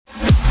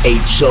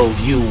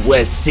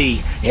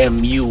H-O-U-S-C,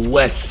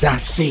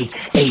 M-U-S-I-C,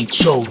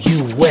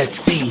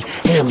 H-O-U-S-C,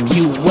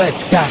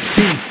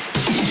 M-U-S-I-C.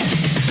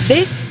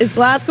 This is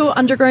Glasgow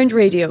Underground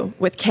Radio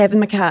with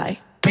Kevin McKay.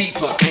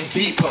 Deeper and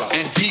deeper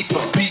and deeper,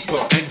 deeper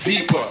and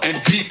deeper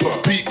and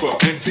deeper, deeper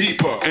and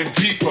deeper and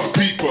deeper,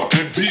 deeper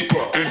and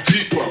deeper and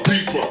deeper,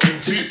 deeper and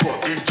deeper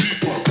and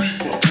deeper,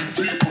 deeper and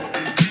deeper.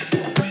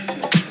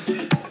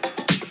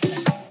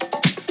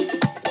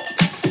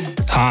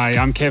 Hi,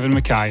 I'm Kevin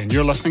McKay and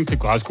you're listening to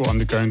Glasgow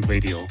Underground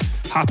Radio.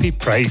 Happy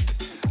Pride!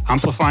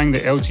 Amplifying the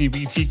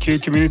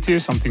LGBTQ community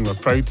is something we're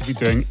proud to be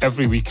doing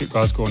every week at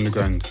Glasgow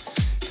Underground.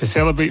 To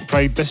celebrate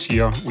Pride this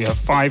year, we have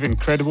 5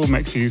 incredible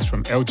mixes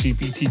from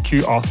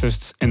LGBTQ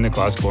artists in the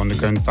Glasgow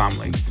Underground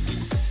family.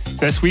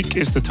 This week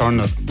is the turn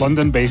of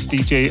London-based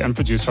DJ and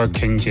producer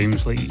King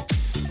James Lee.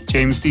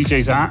 James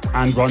DJs at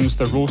and runs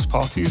the roast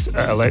parties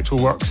at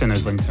Electroworks in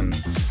Islington.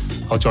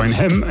 I'll join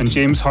him and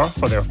James Hur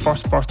for their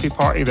first birthday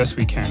party this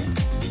weekend.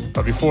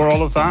 But before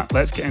all of that,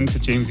 let's get into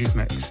James's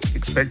mix.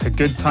 Expect a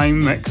good time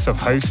mix of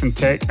house and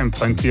tech and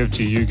plenty of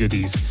GU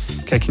goodies.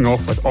 Kicking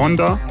off with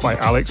Onda by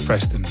Alex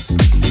Preston.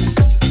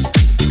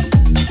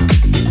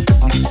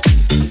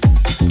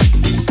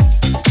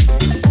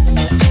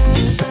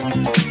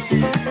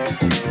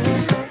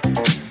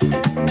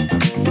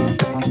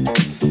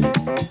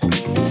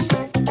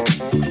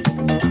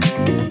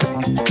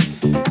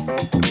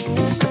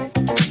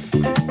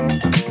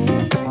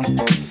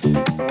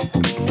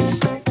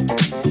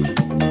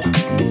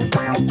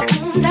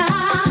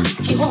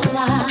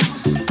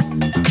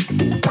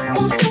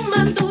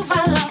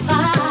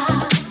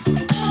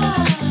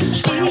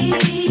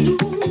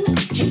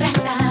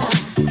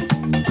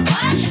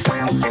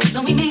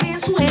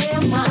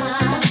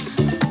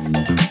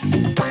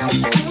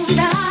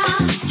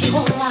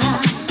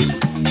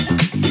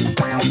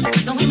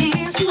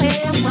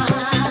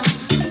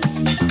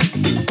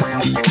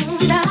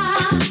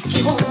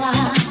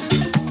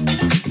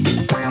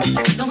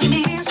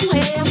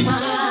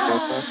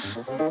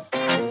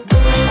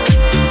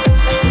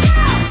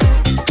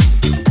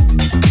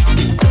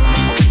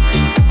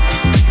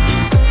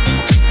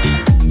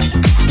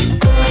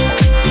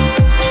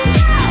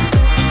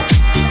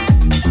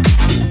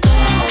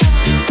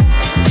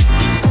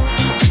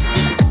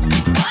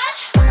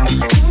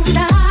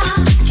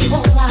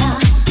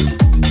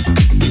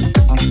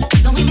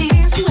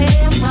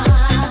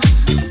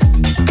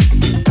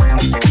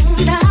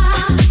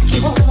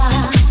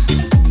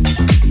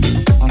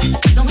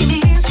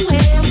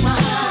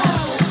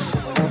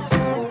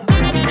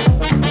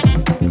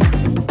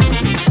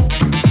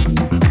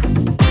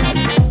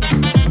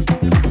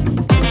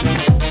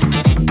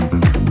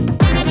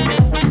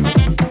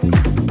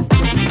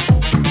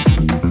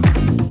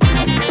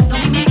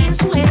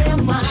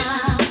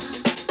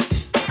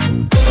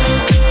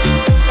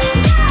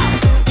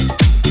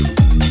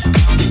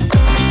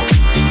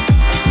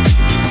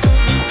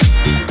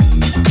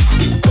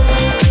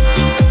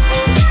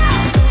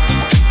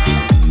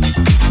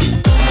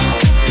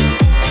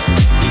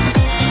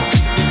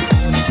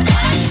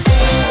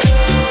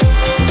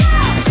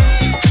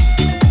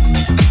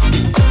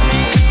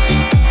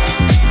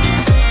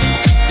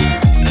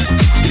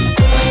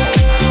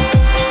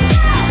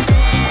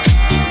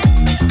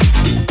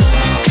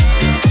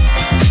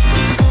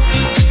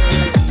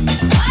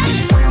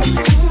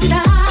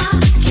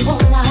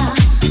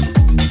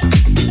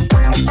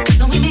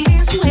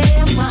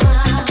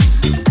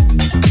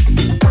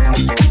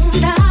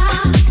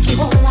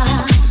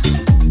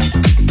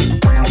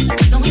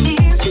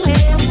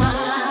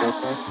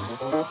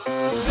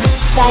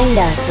 Find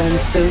us on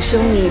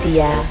social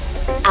media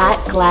at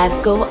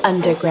Glasgow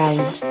Underground.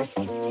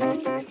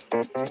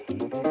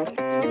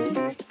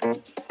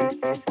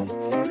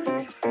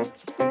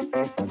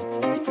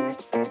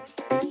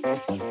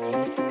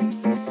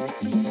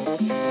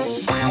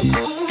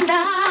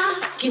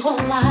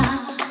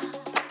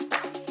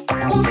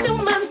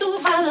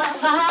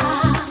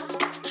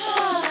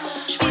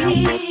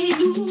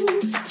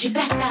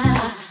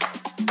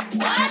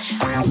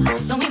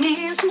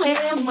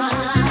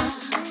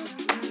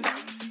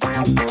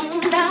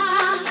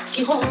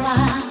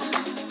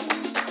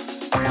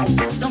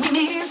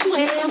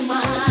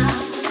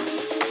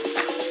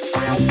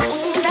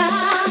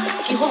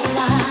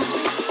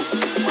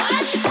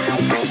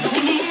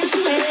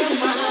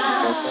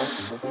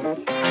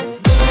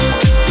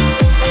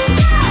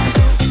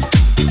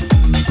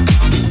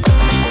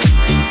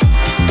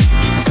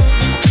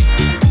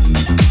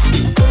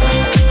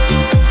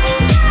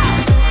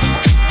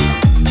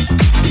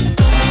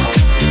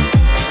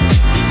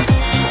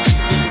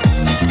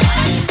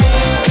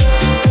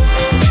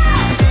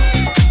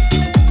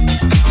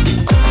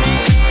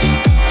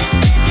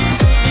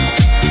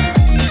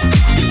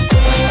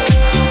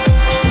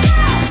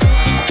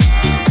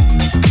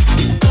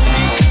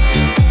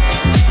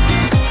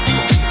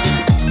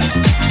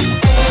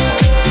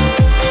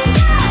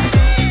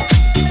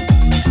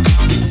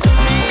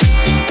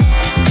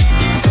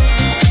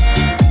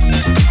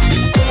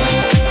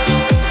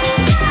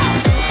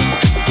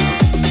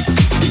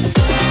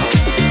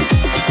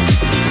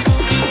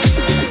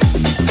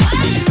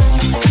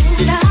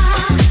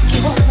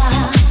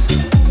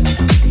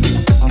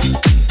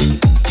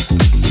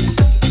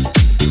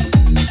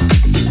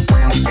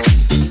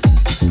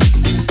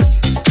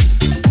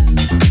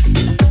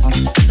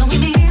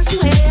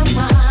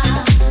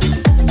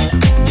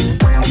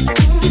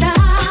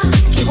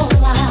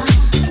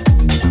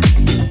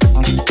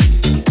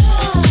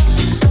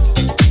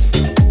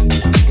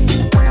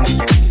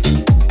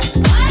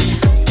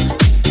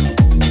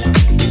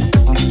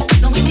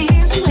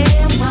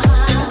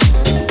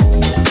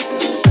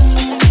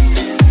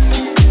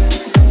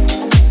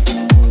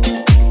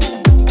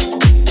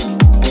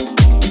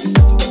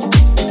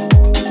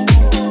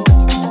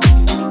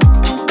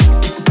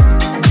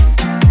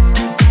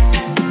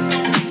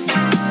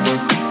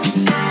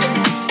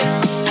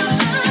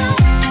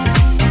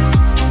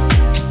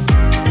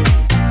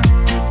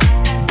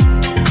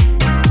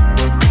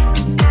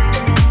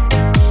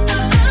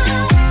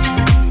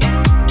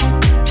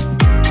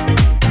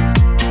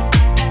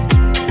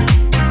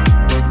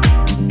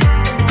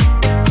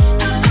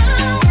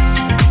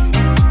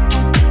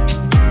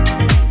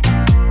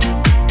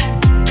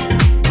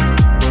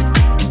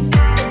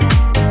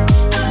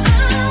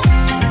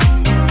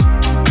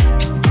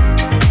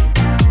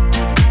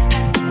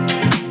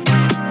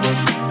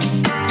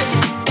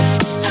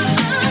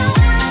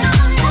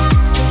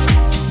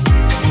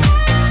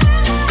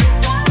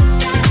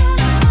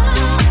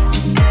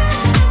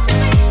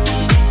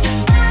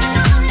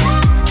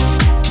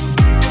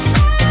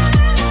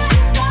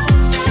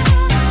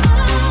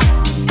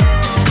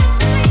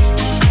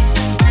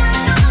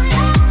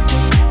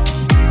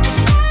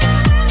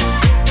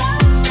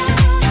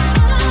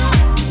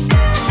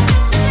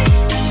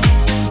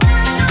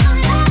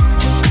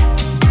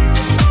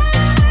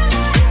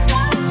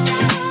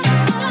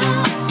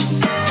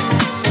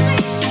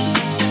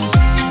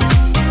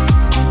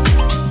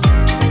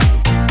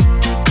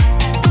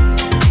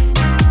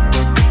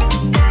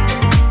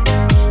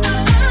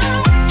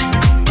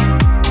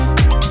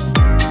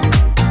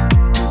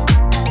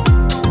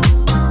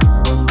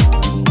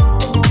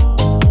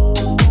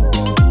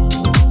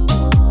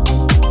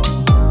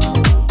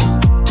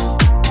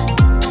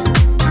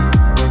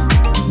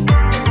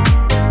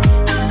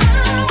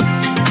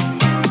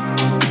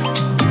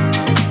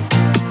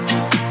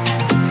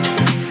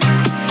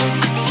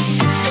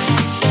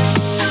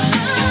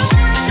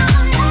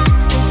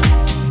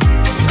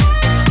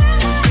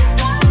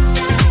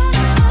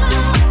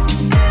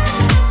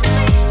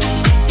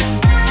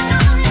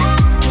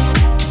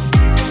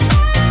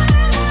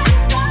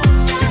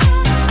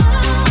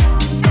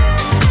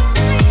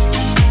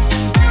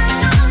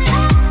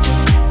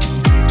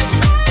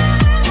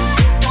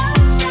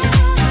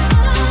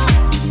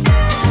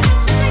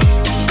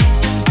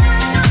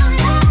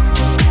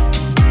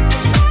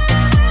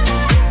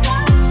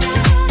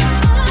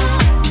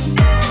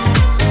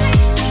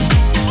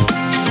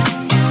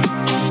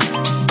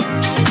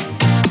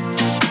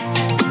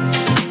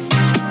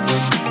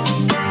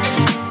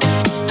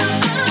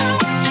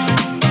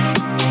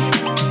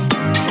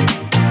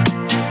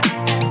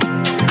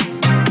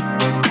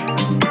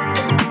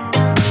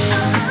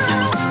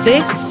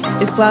 This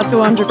is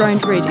Glasgow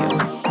Underground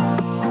Radio.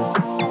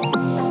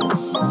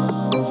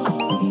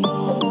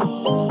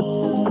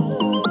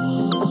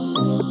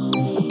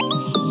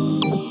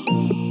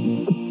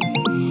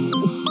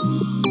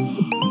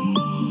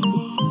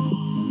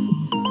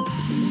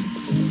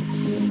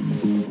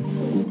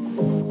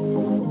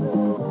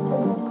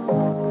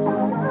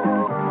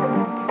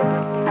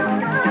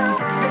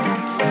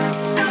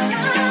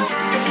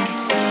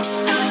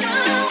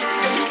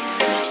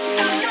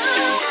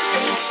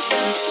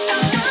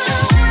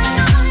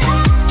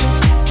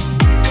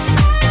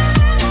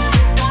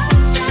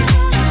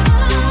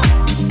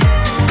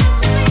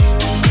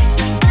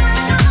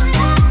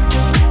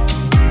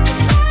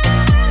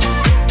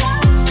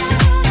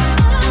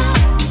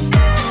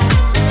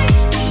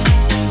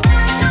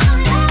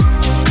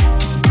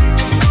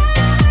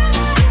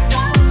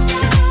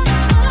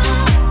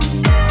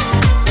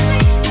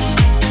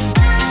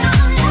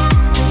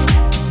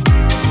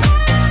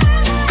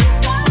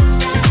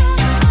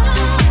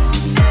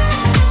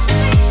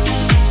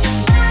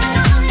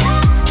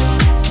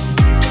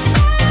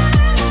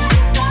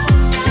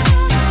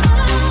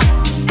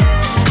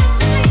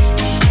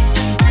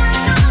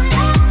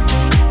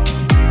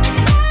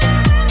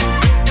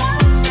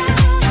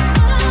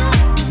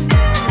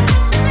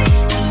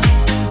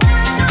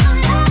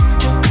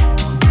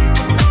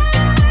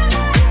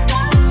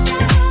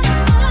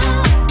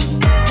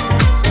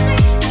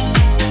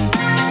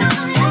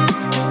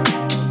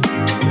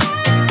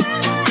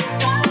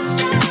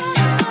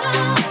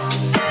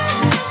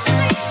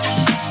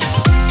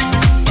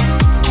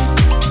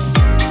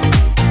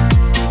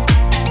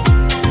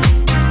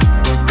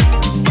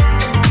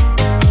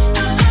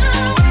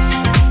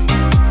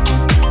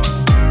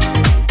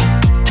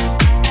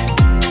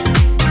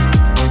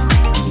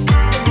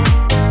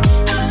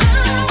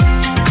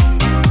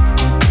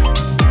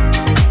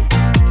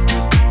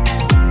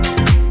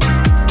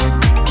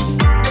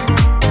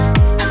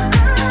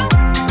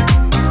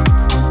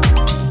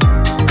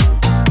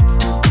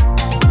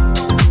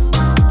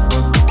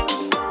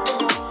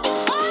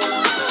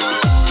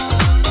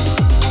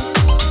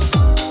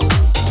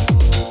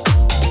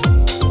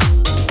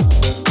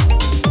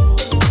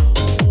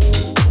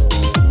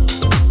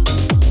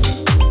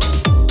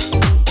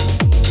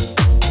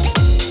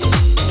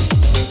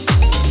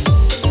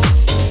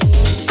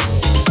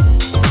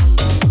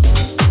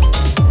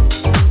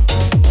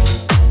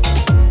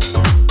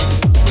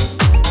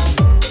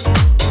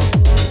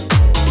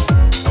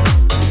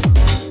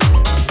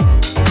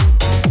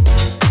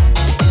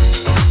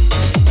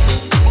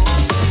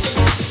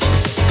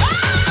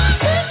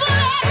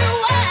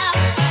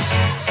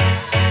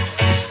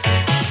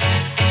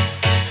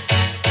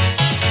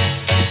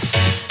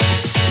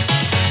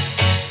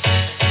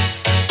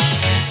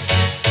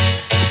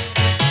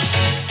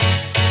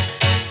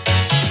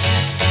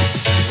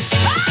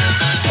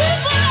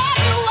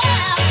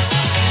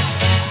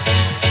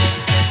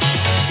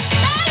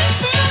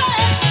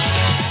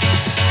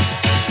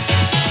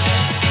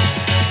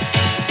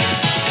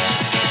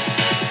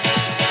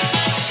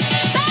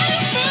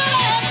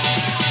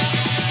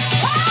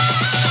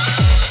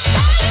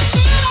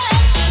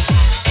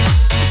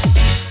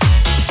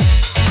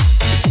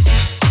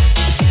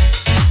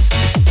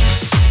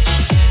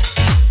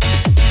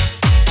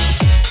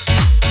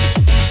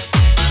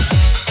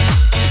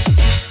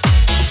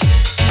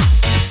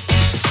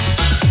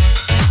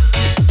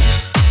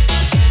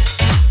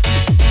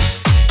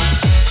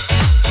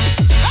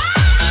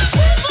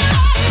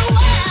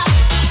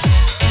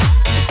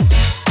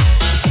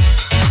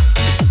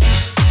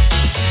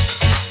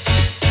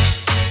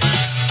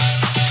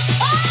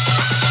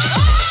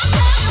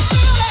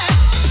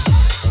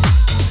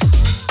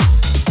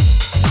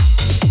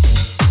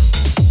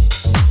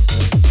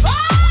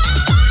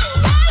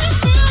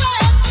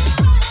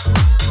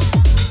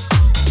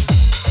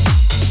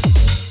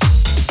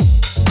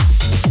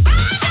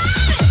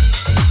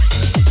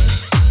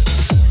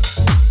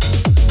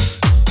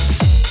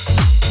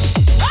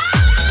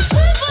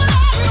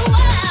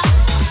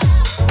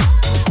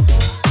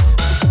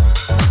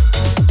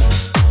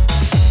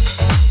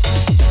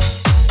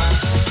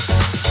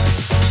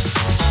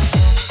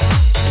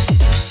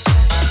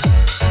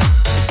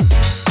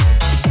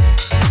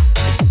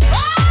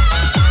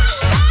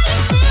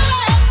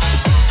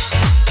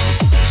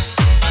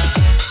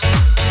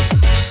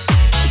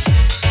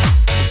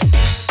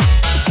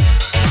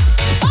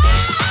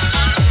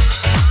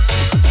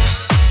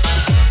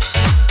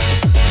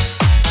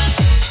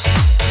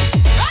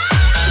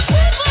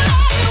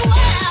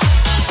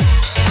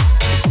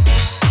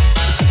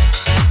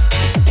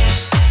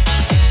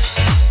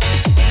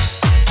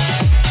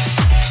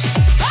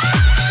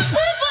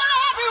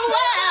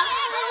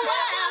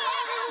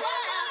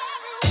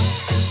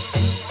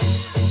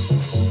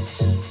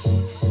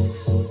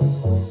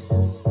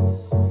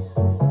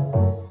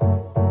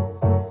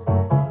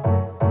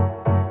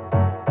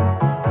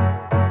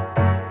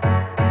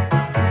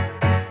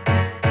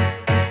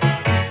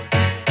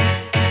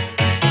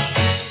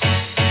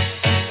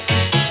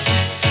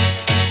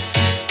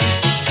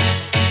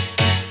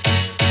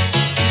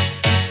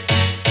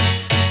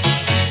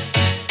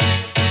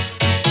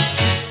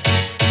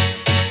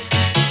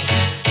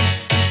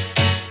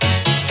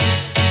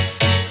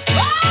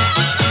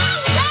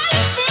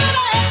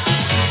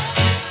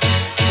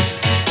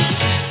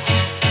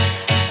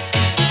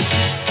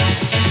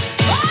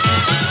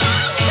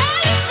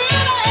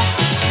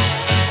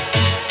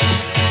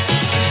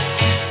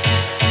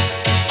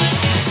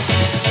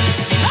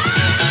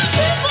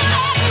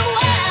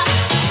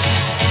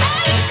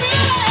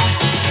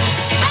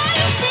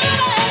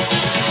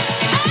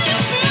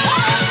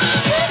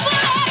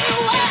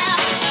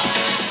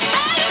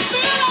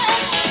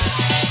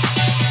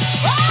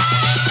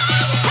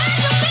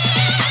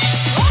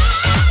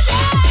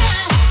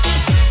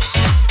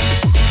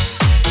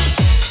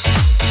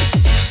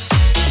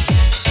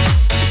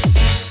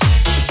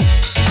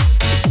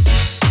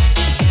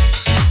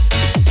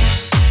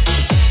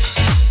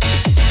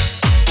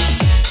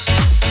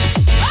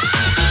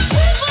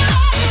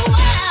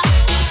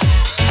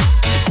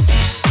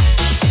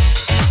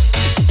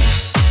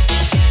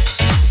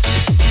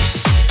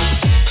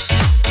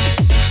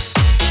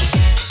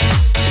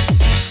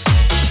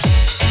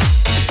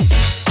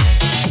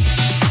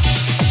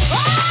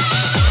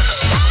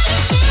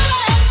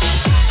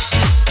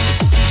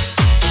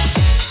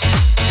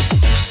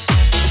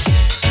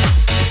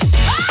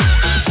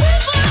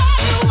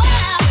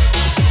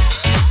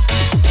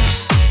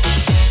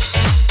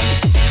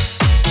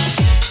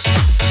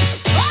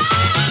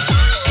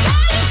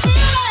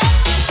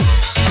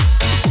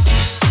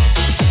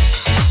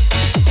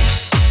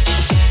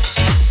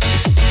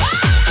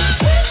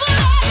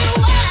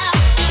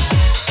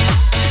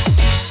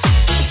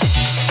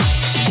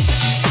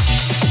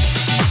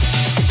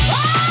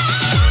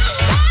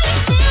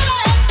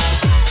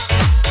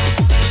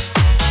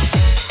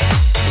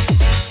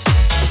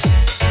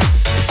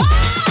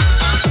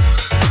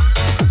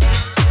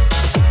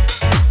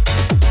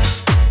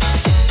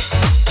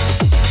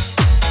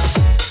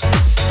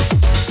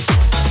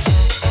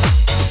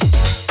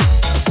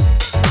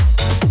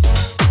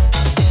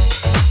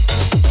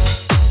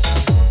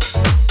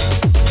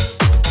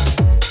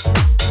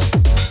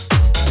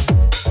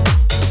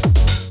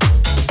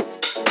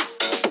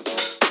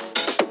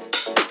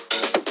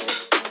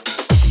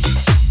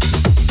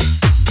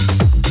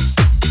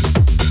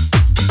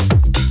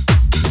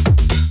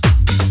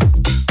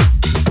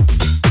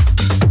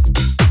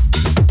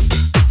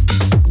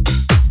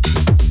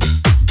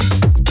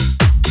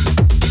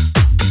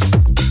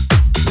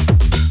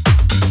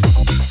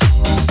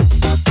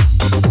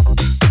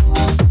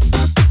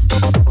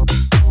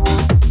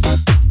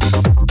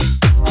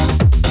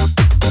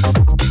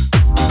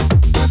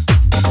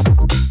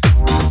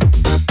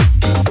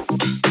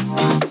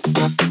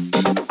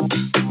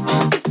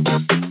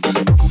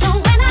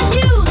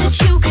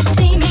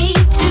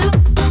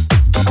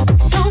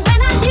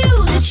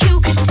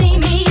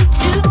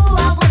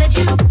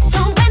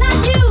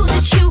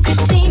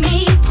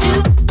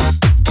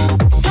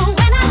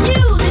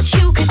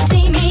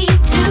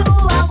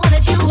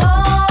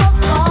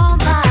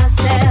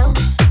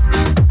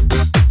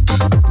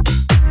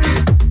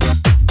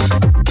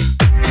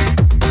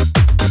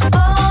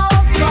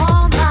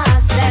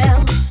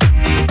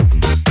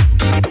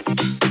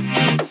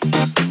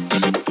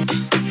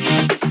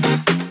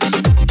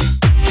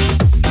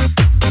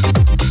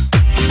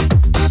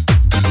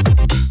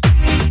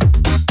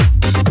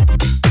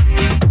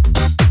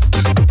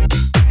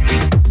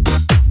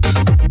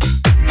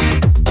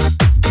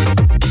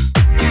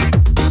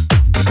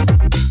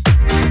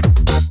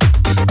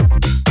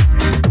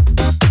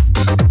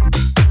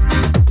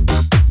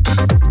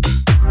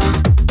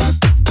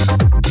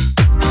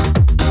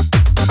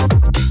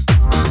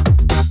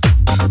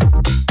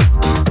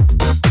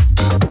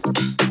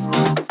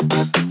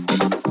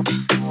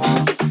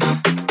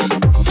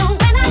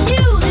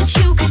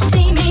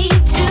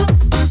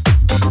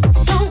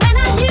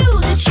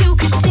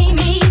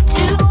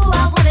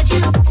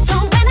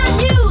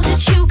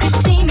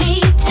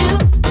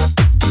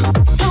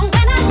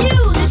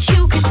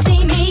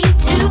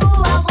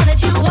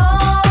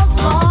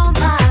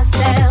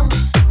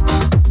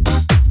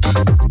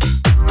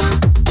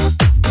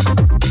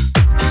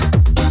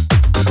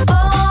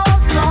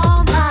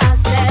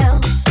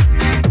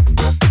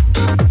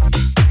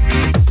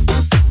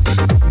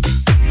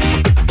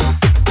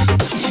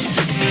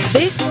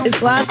 This is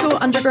Glasgow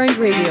Underground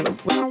Radio.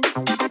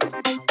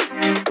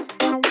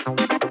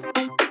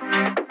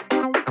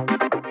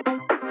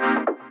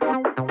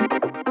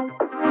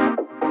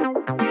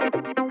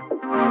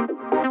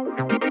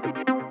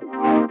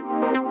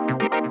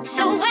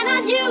 So when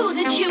I knew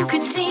that you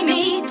could see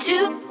me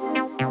too.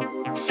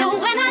 So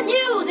when I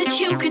knew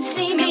that you could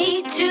see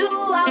me too,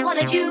 I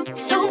wanted you.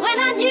 So when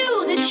I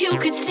knew that you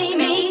could see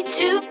me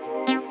too.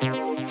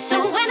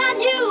 So when I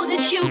knew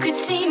that you could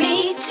see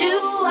me too,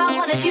 I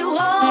wanted you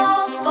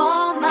all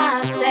for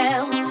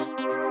myself.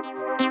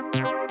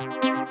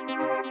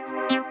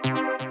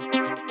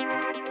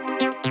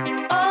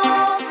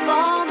 All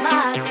for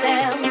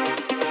myself.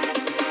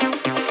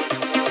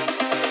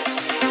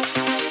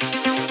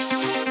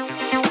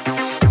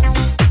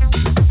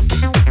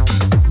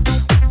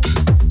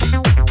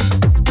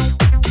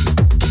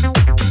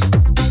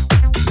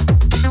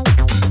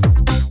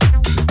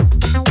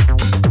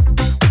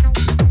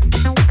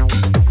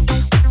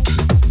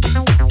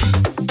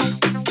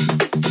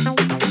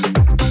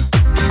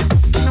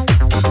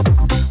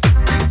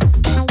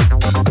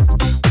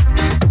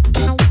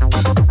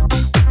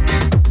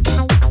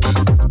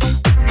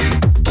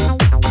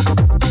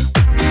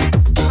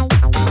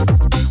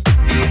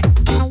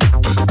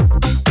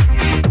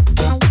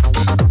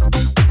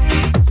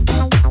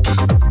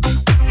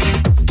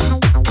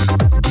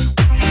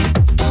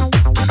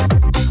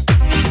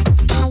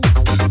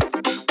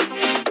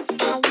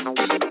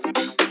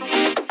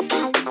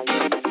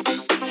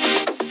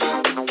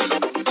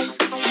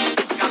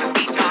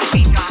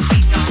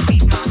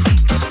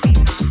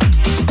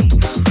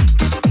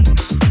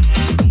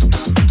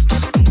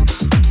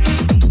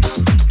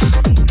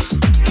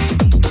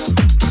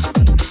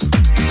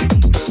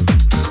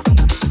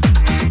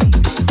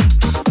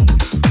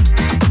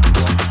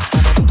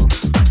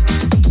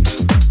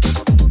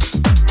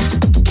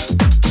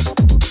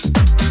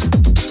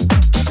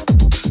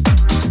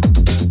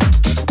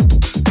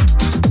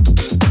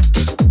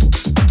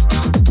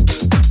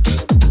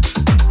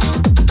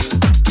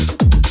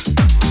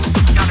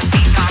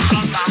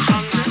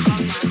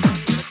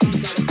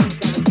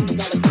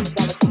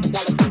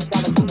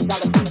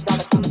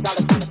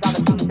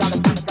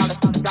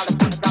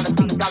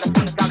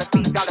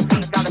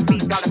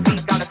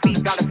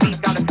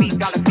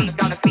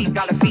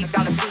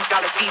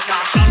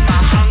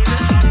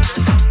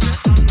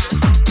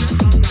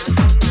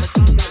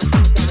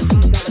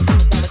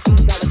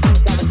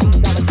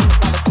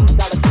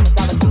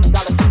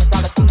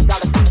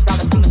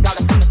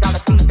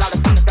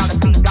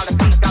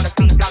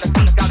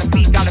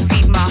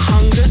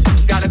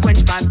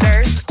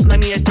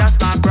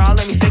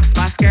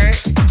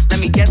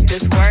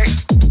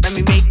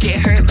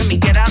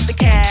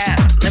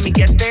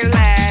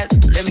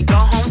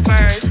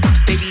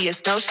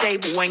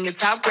 When your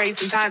top grade,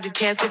 sometimes you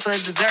can't sit for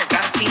dessert.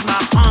 Gotta feed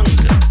my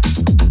hunger.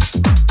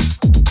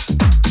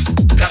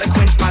 Gotta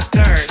quench my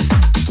thirst.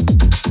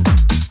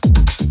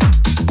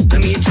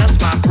 Let me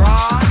adjust my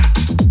bra.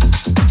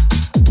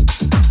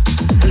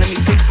 And let me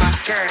fix my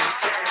skirt.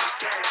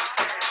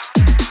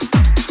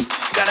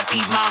 Gotta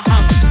feed my hunger.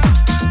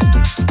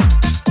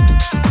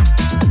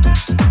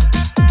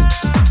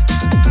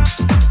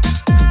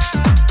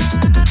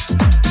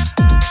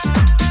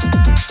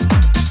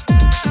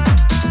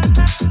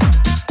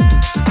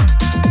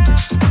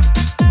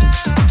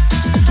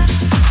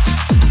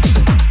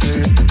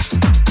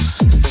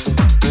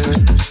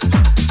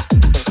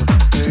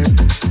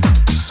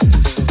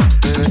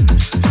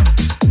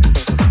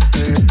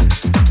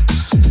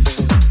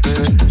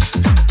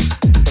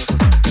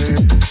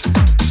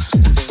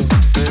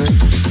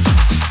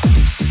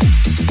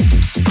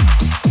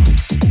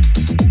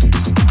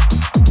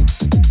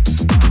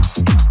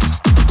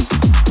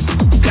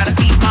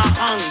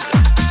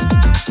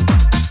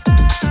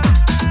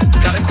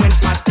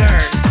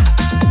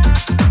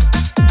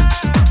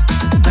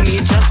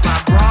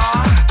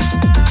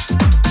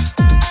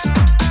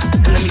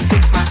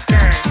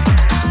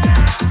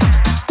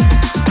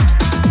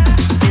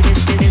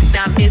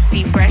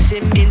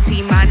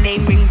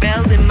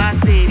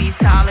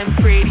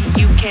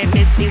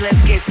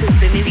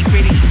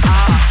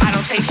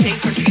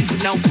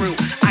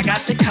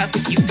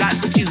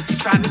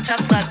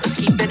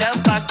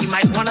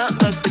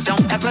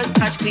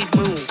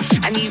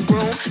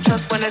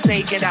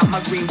 Get out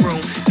my green room.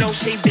 No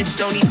shade, bitch,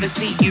 don't even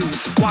see you.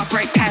 Walk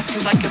right past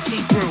you like a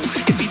see-through.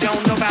 If you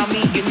don't know about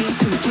me, you need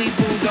to. Please,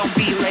 boo, don't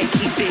be late,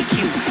 keep it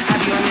cute.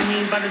 Have you on your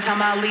knees by the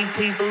time I leave.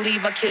 Please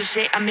believe I kill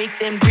shit, I make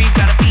them grieve.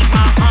 Gotta feed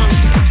my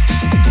hunger.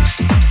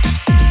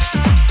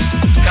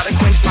 Gotta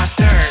quench my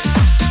thirst.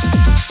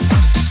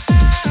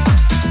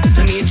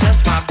 Let me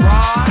adjust my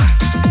bra.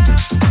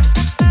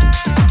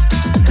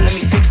 And let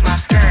me fix my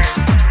skirt.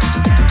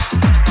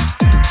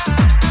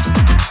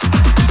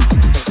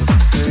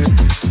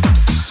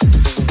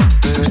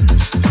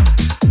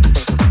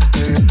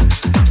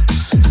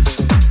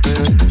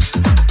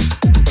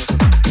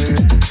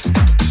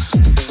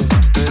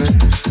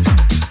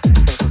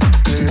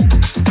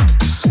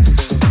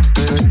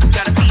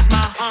 Gotta feed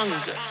my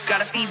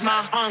feed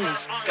my hunger,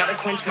 gotta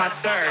quench my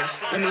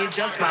thirst. Let me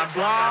adjust my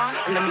bra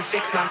and let me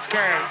fix my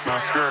skirt.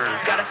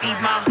 Gotta feed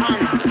my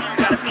hunger,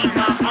 gotta feed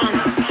my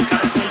hunger,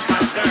 gotta quench my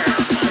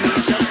thirst. Let me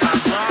adjust my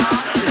bra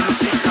and let me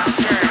fix my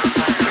skirt.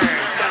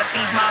 Gotta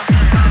feed my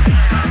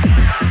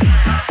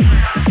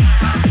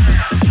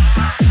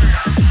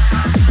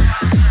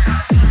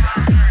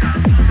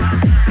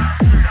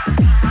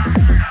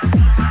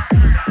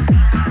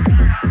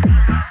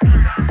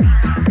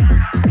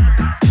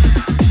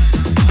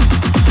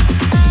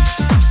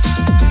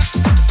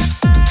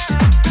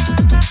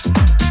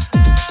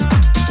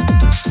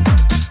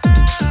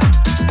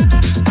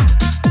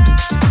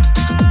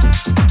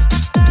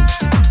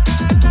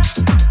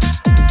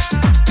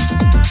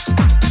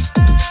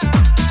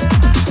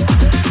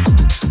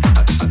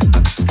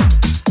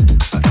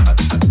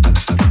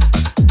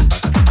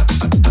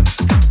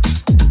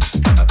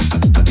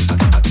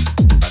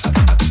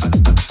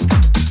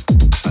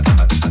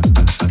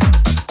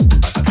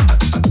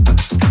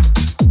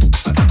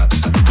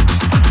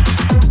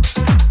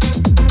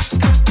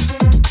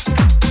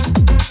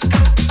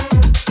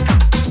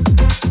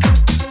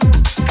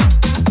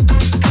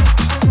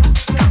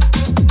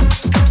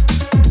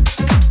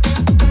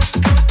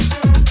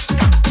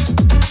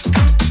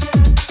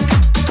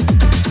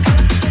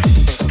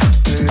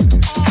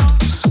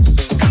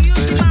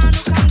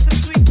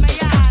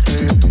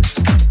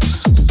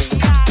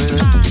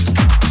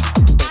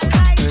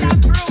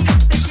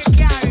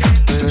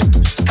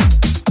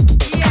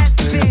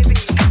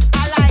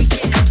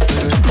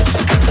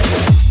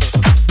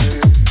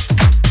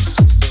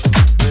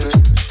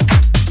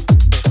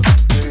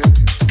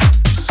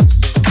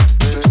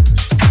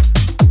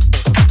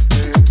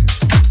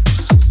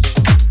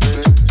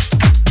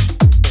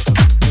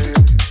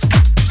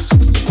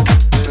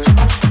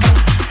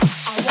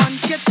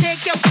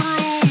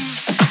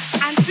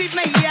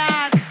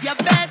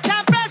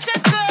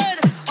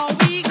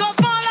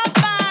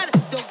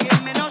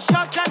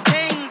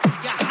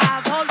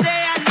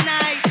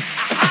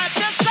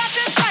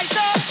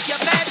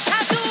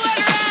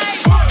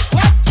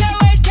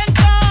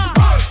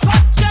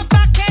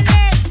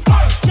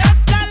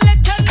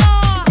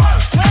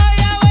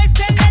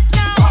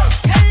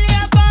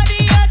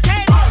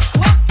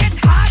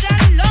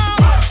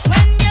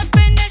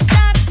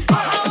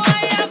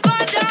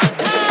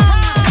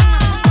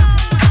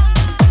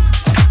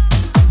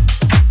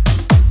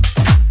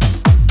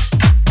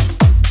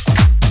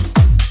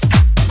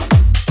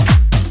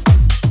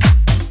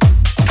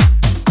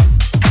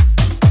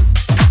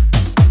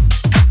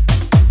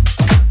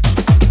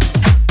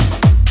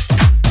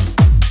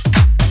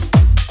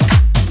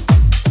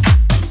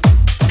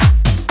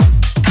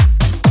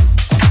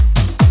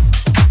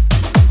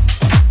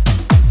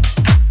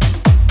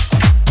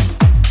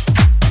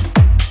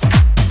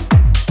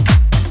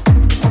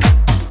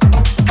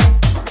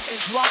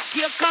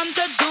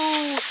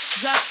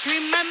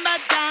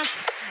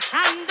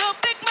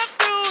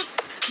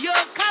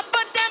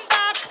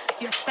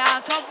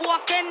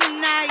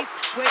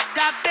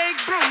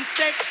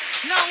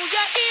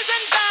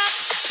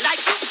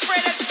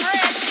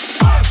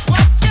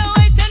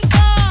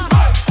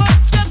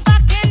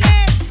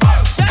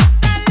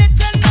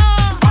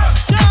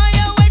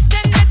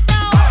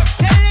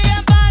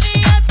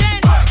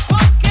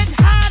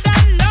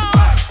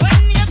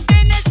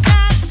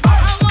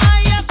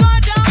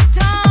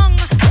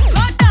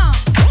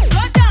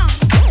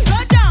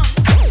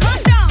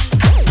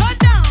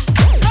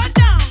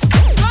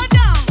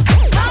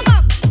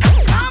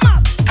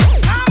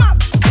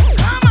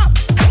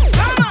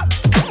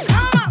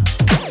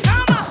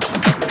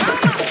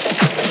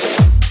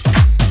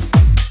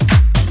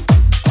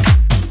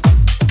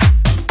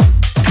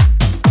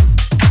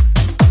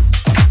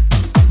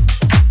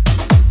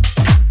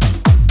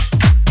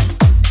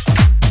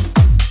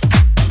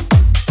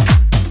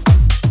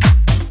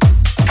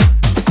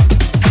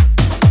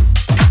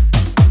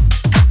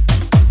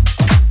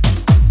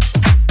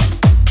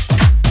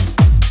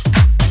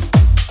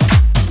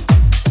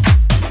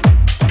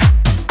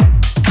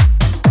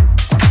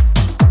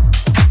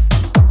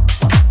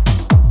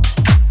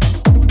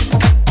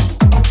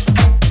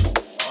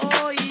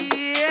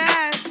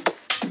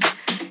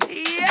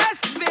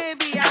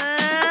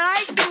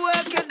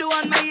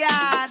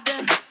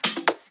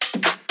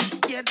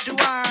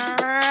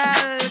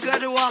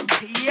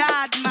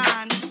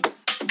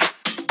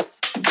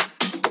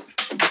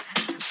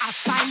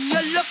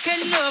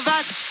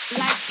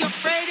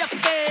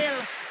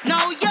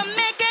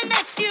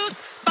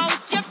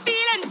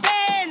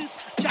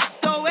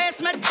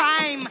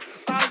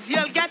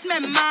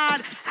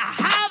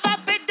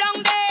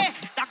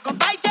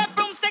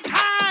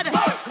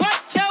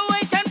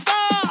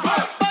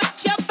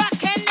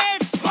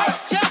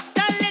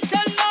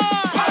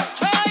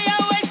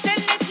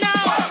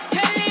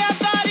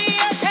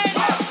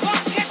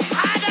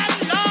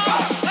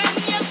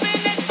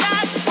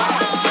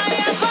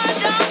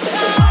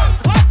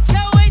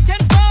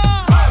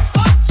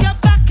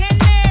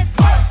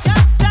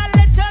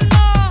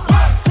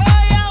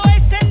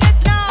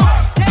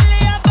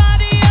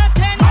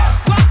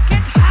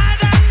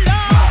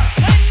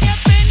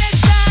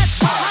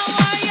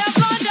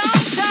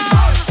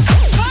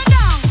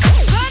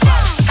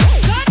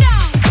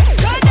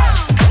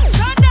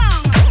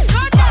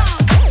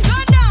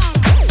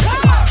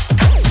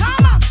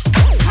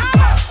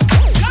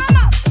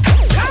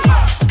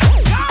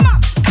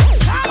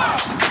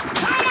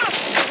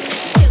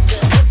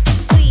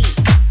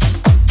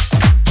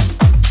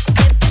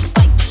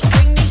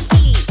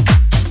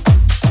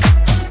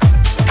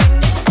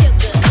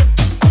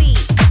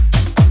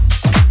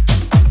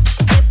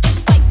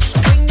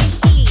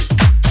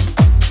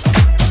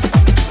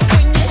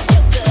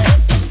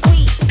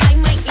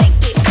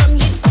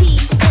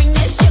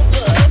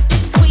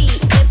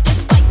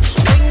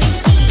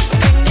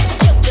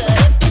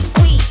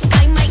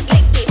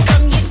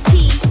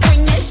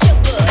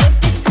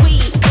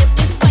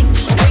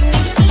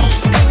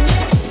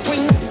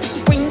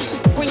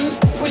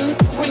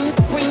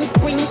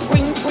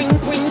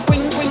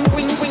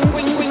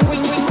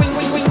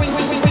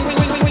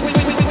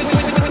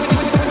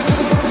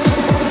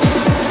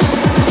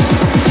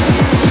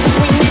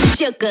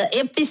sugar,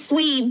 if it's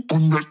sweet.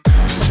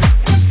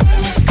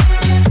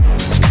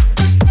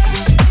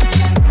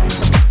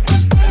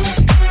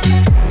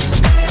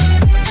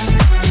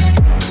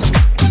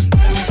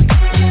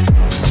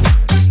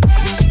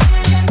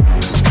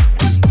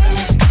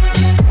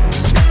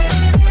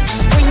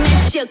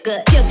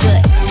 Sugar,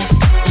 sugar.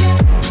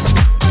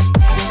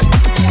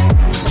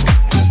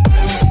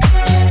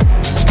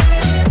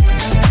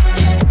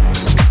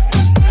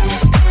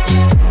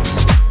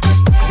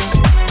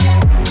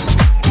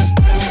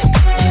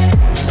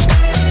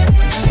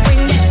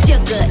 Bring that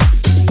sugar.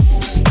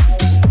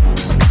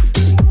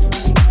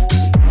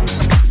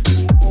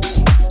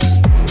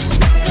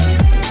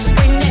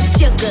 Bring that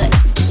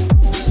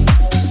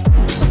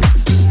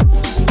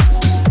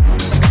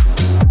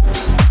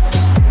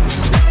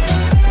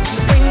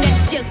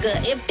sugar.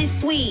 If it's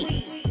sweet,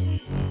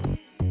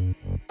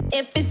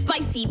 if it's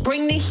spicy,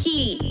 bring the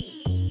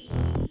heat.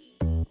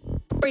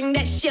 Bring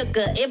that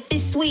sugar, if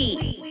it's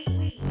sweet.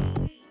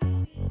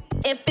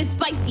 If it's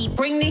spicy,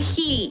 bring the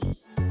heat.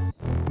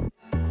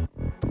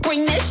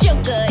 Bring that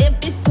sugar, if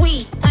it's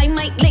sweet. I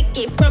might lick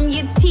it from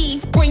your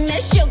teeth. Bring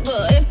that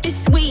sugar, if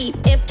it's sweet.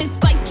 If it's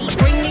spicy,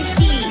 bring the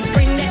heat.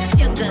 Bring that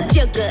sugar,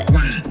 sugar,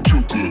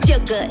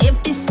 sugar. If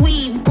it's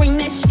sweet, bring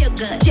that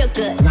sugar,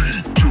 sugar,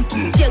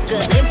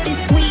 sugar. If it's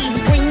sweet,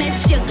 bring that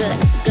sugar.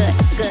 Good,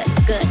 good,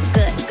 good,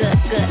 good, good,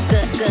 good, good,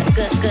 good,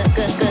 good, good, good,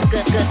 good, good.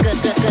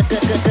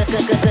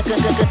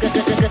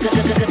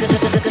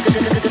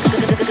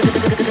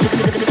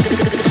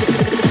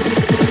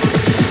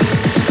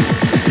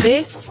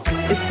 This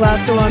is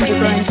Glasgow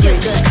Underground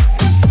Radio.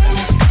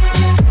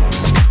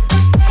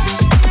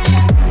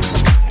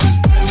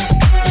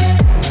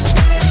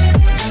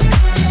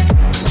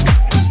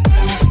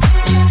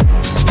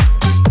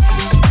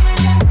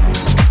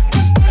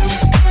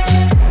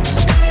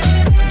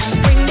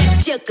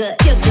 Sugar,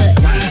 sugar.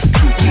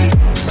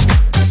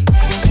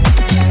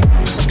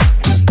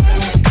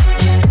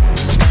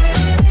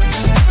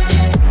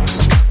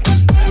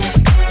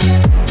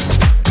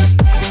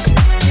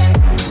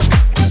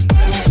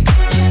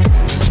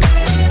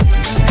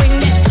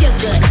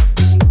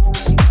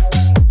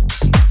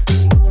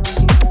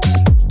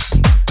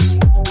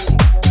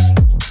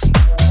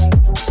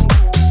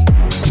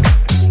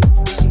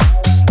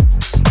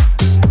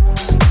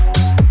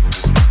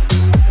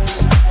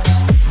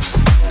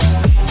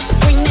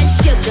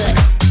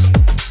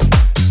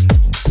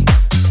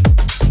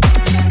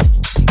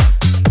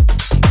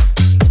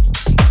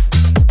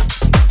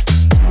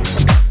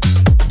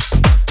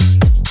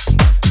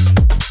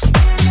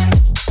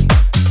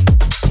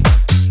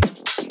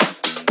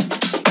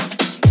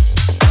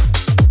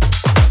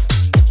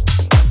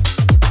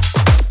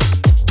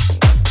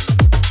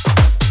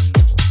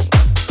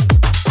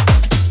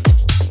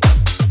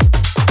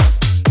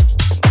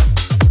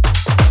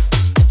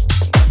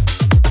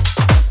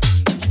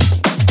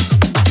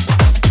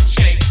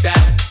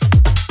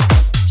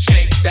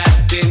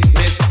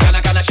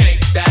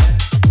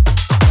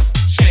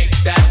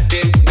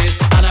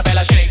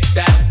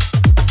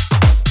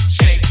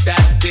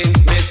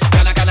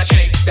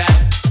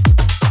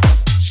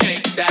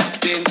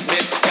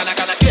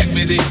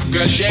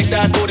 Girl, shake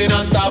that booty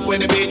non-stop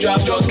when the beat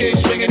drops. Just keep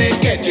swinging it,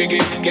 get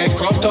jiggy. Get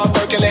crunked up,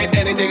 percolate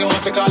anything you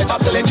want to call it.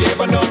 Oscillate,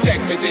 but no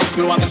tech busy.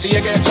 You want to see you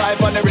get drive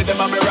on the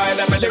rhythm of me ride.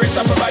 And my lyrics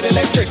I provide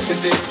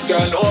electricity.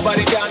 Girl,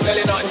 nobody can tell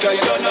you nothing, girl,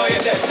 you don't know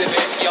your destiny.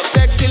 Your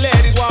sexy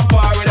ladies want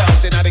par with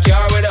us. Inna the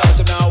car with us,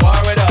 if not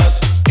war with us.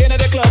 Inna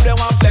the club, they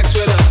want flex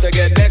with us. They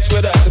get next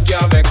with us, they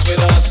can't vex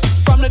with us.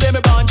 From the day me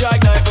born, I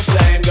ignite my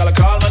flame. Girl, I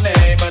call my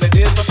name and it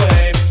is my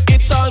fame.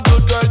 It's all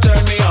good, girl,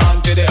 turn me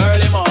on to the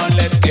early morn.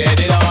 Let's get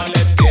it on,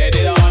 let's get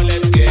it on,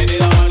 let's get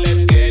it on,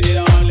 let's get it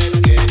on, let's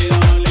get it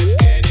on, let's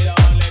get it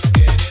on, let's get it on, let's get it on, let's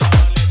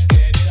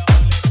get it on.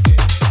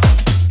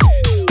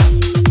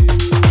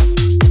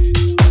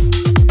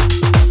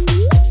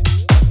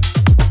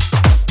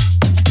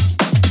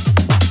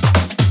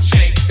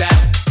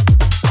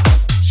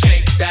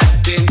 Shake that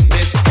thing,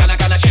 miss. Can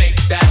I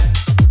shake that?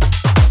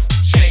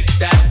 Shake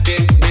that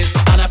thing, miss.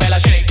 Annabella,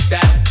 shake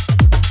that.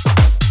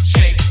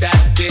 Shake that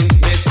thing,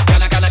 miss.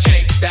 Can I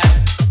shake that?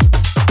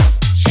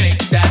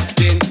 Shake that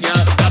thing,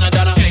 yeah. Donna,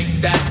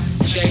 shake that,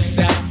 shake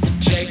that,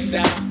 shake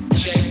that,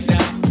 shake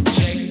that,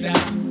 shake that,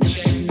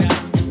 shake that, shake that,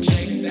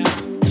 shake that, shake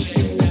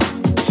that,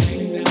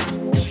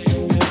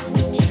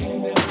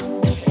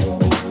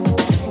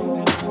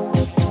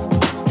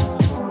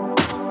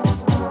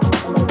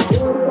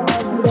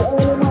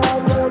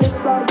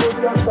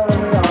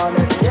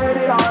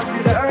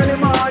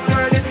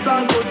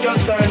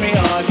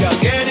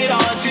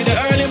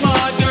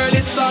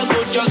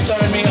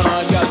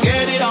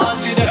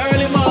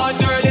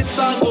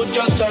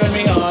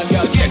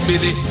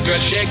 girl,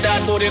 shake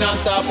that booty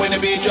non-stop when the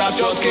beat drops.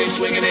 Just keep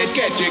swinging it,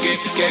 get jiggy.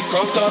 Get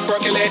crunked up,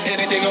 percolate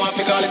anything you want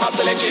to call it.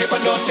 Oscillate,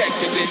 but don't tech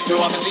busy. You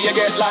want to see you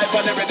get live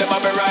on the rhythm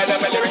of me ride.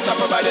 And my lyrics I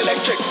provide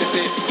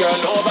electricity. Girl,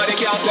 nobody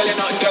can tell you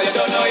nothing, girl, you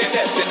don't know your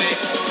destiny.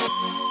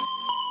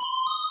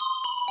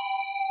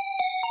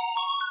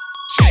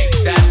 Shake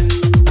that.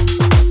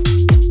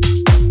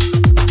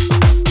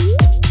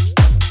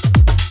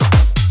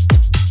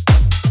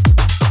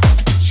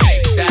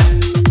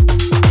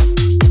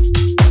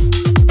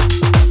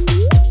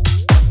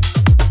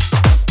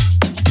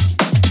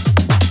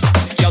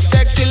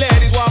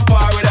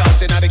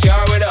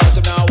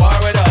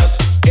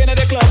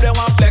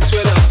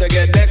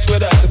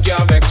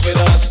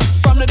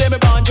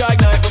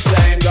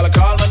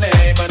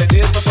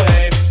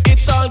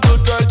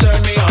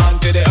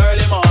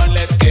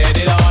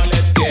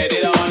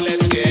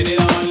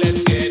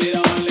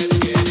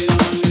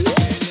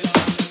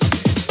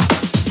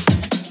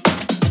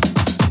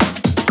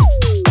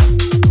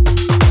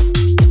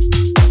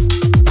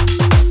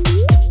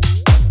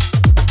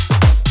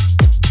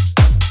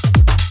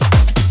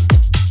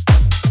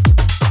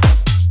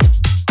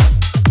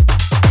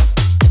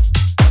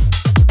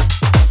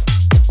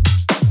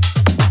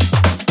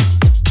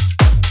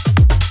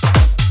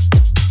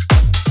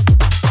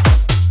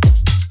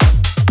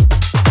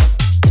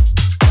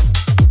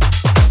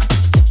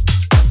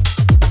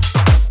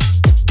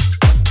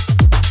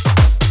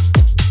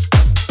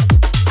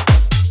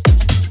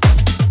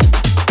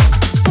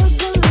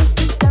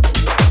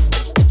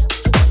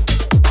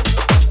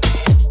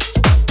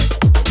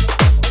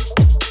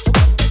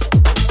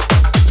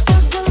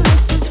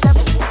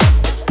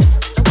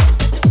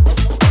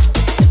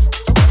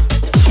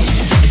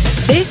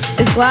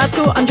 is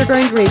Glasgow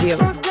Underground Radio.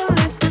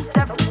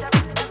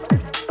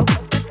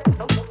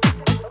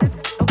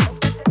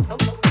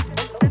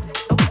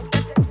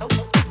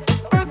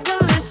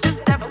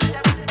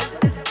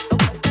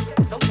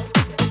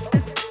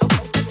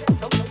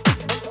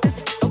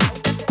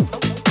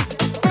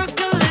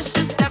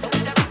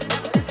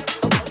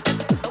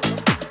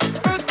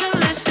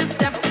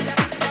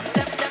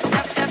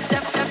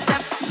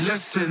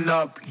 Listen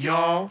up,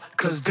 y'all,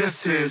 cause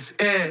this is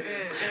it.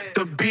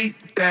 The beat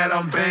that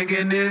I'm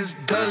banging is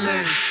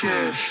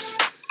delicious.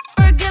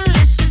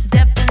 Fergalicious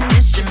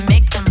definition,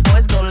 make them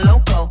boys go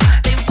loco.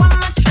 They want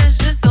my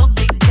treasures, so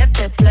they get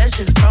their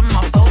pleasures from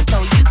my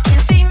photo. You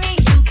can't see me,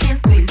 you can't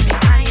squeeze me.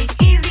 I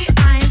ain't easy,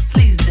 I ain't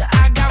sleazy.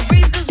 I got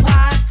reasons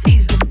why I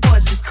tease them.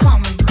 Boys just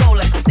come and go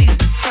like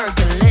seasons.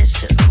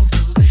 Fergalicious.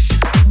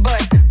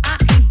 But I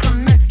ain't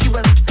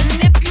promiscuous,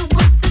 and if you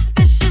was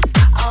suspicious,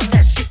 all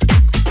that shit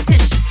is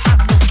fictitious. I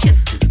blow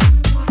kisses.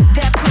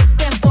 That puts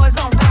them boys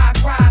on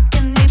rock,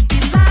 and they be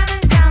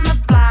lining down the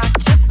block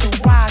just to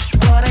watch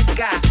what I got.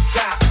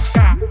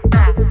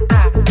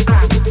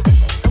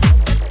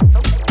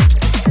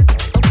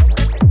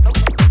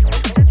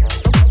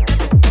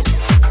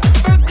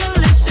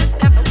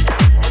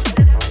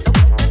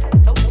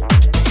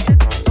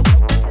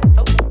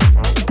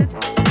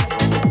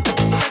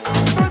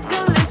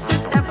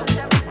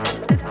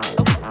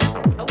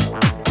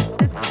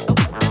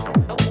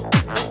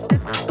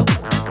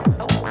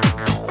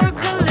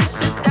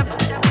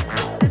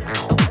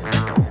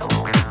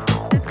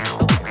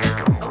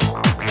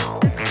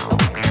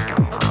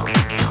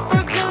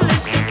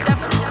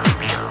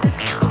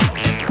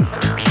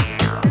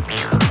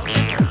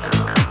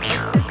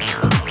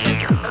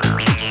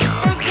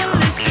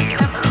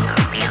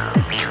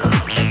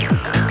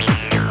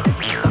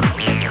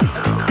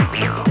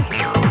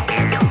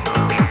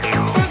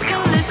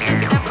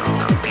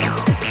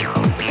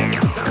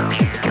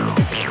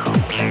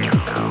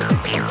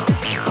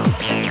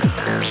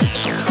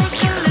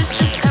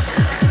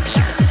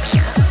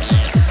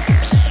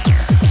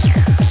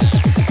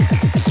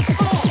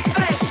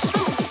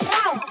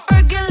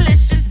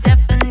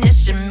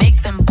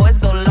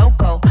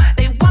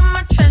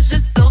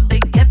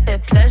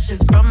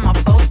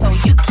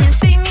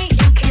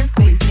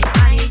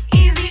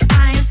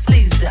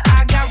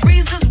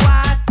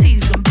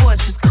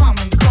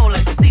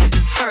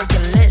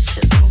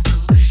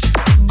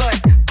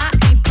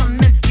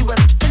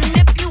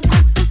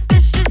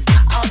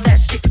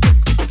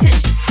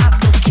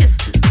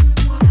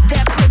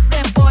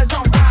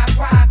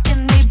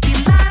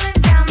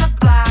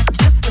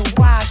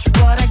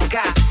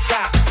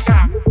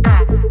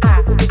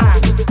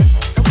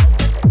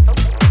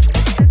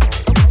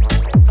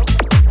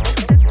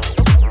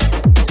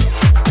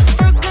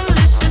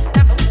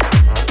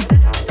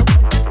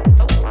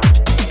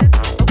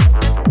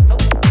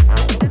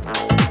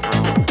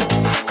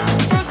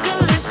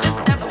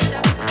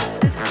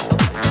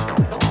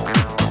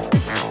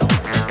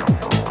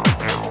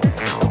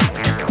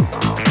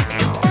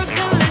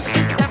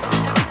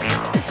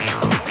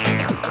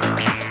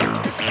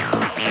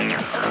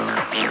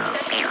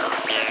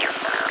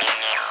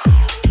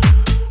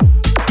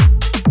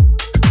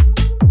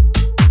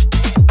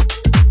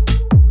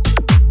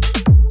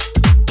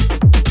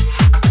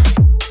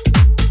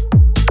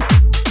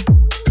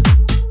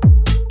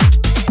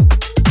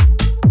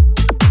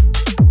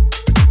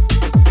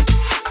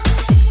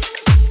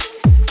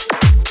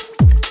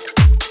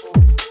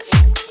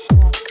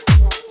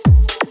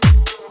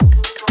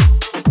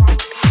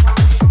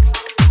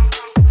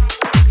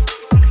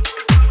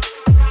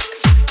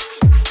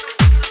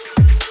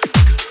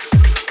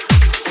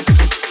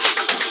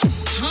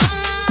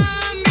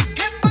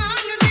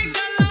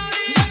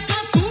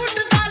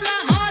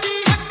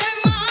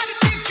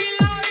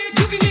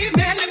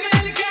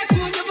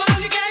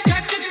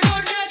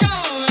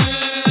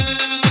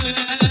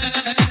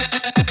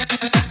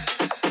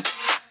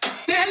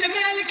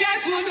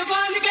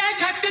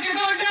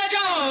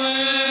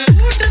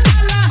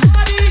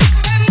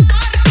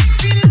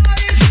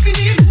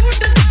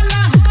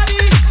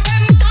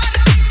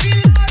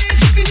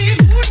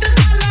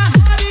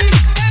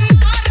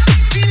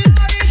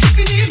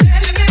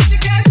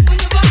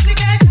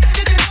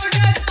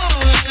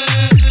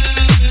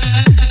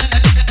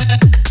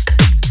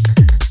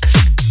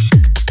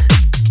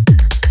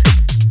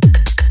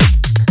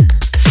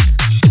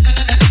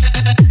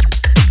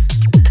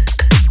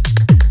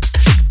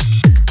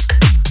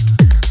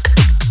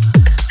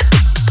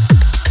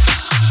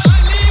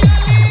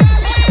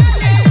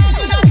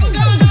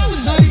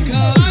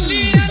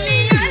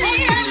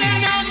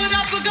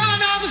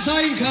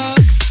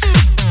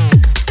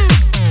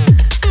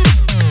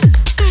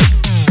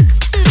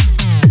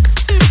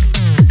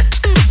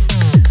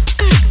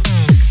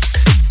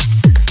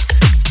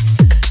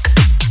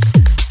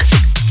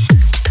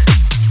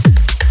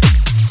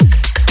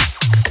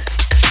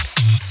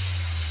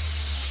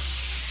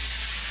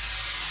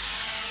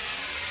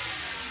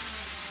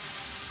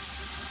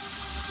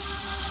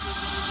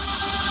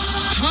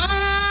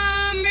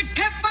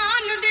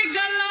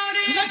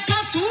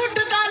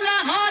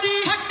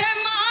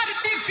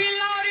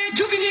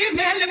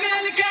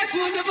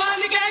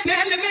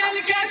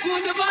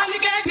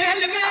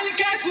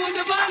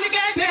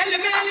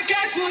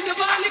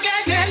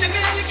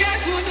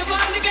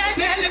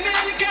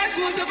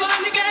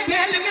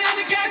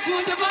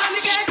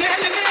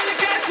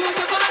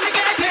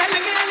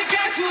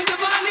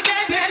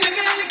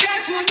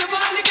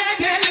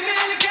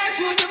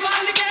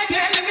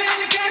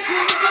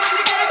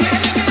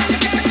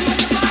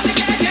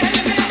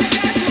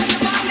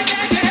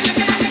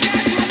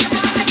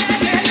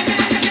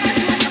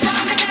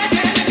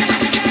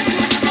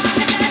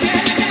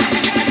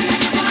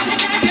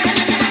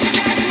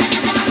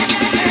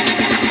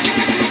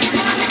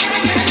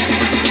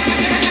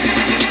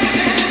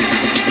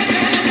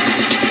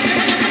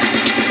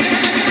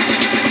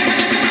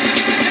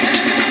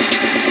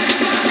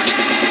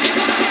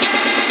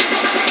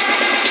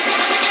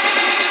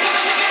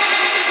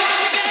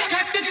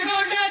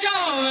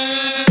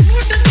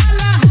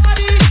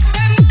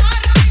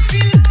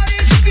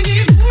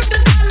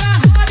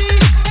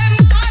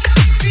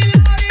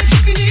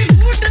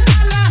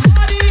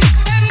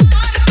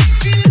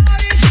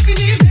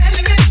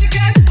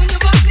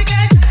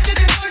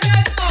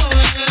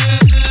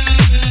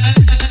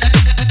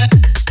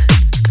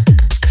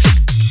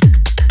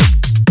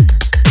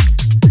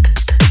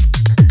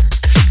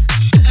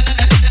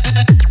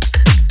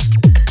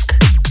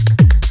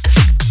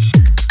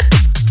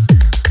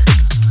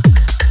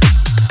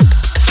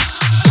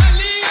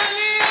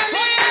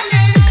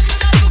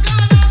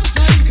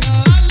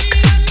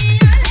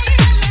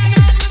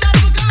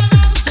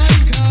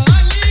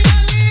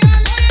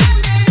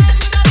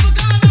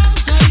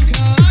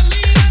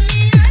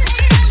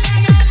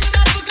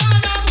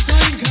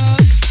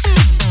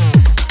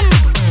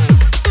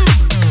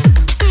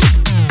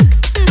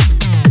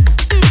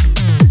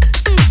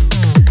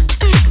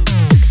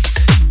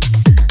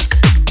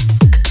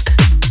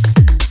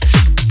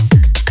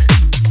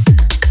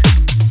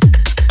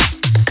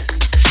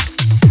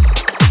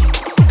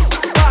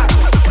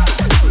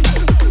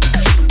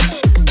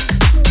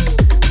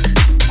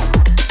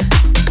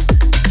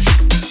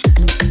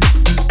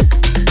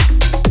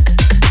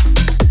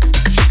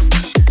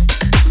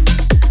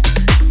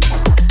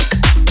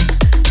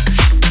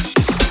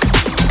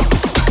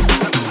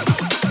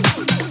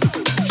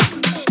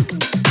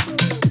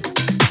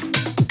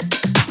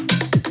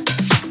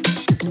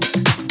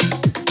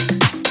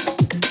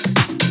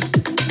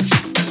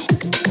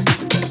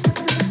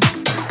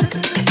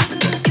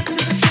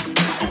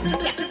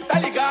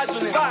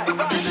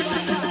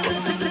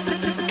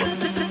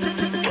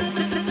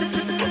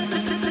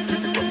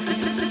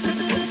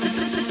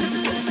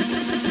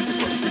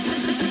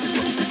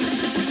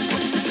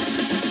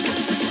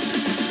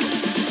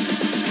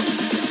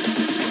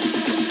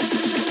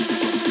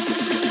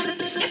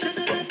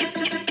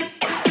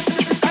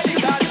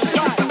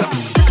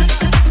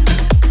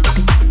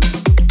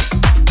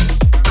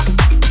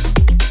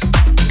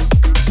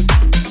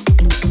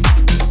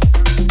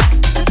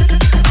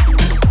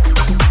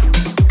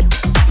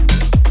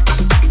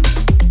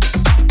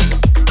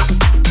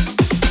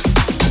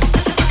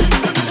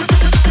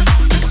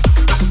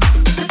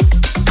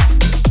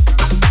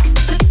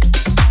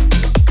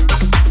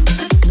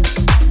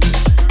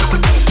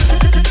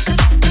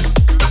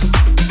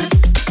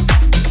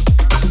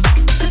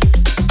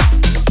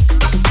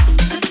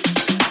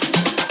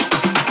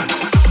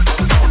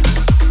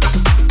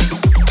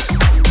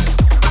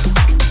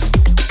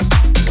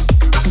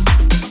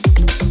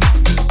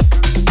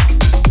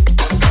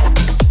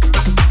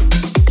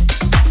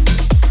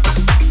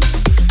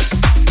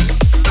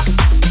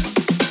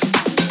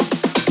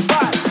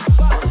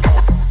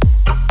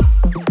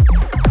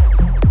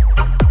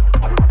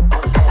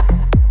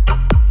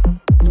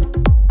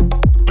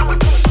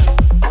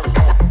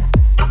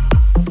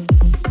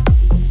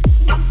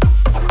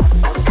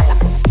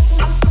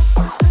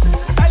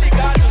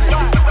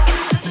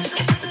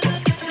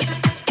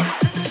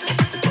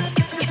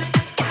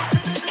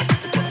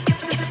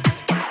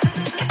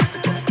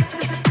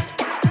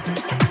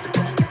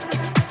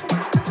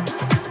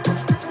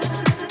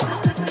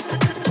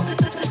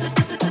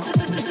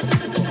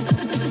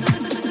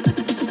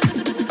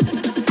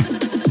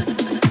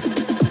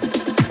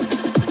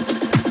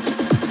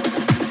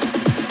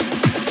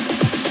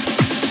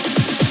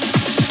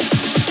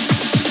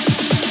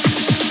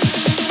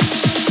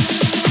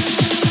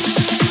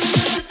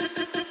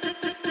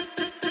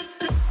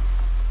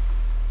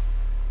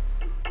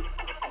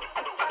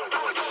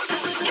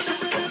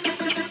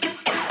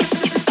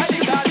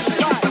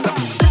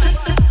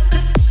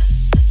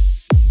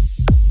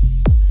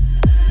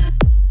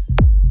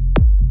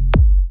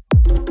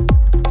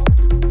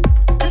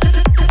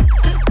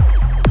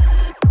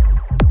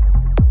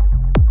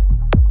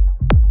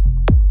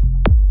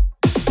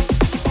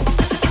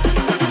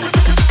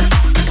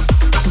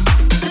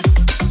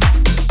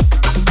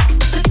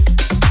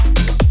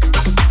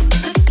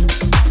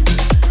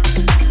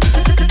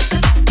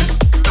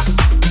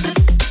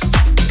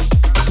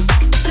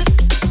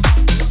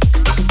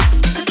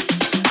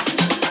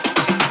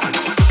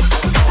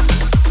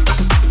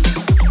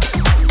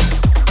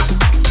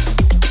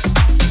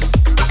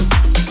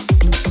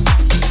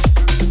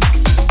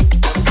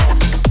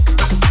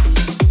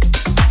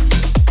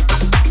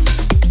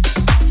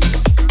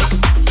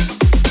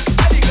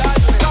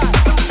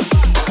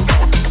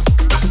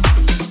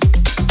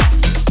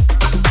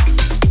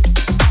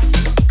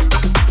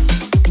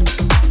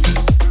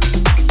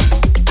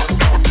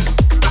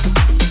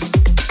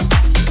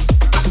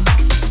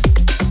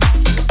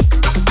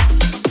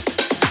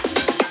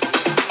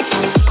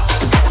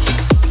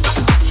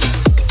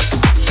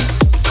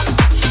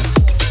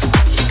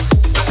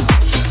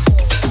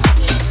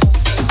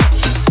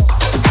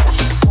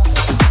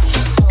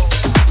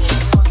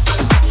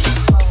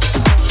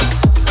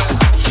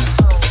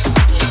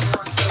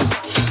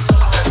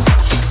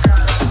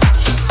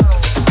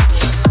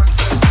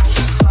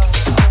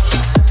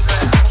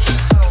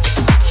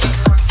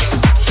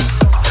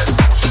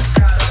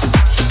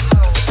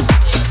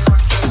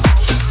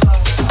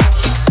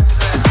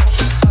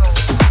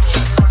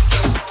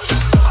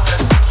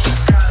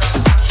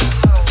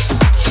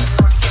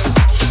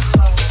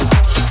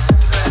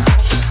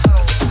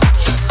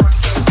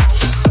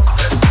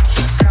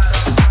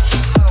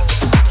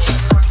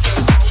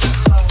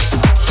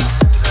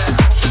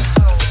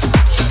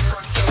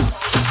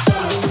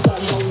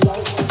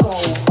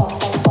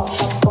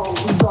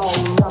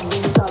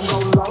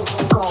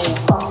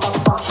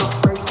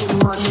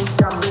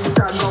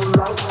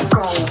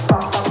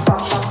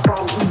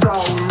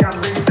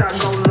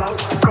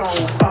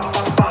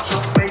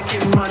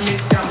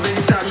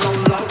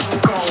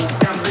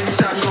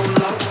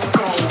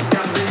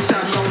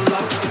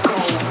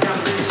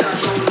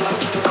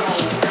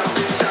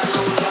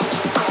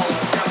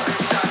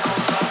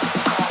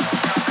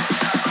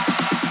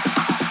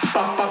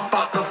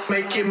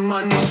 making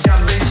money, yeah,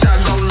 bitch, I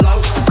go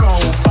loco.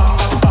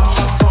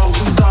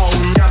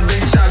 Yeah,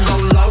 bitch, I go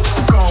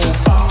loco.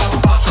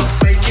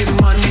 Faking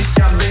money,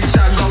 yeah, bitch,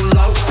 I go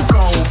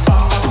loco.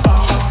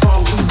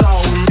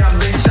 Yeah,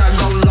 bitch, I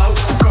go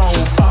loco.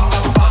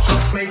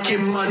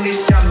 Making money,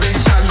 yeah,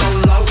 bitch, I go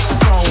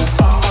loco.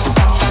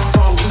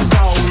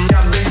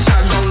 Yeah, bitch,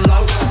 I go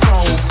loco.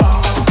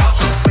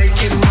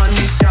 Faking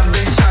money, yeah,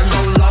 bitch, I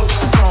go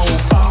loco.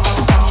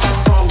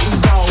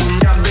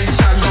 Yeah, bitch,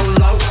 I go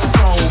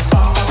loco.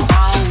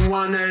 I don't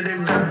want it if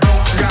the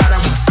dope got a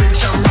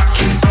bitch, I'm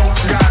rocking dope,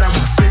 got a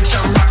bitch,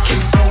 I'm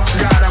rocking dope,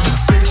 got a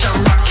bitch, I'm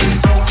rocking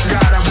dope,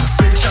 got a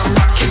bitch, I'm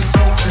rocking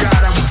dope,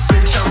 got a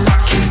bitch, I'm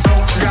rocking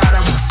dope, got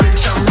a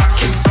bitch, I'm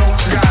rocking dope,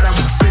 got a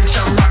bitch,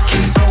 I'm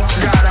rocking dope,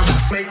 got a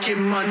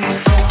making money,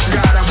 so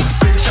got a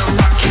bitch, I'm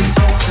rocking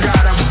dope,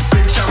 got a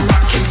bitch, I'm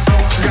rocking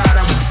dope, got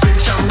a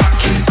bitch, I'm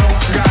rocking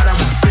dope, got a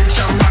bitch,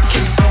 I'm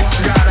rocking dope,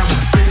 got a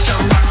bitch,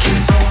 I'm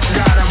rocking dope,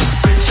 got a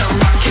bitch, I'm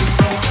rocking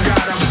dope,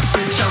 got a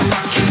bitch, I'm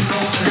rocking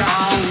dope, I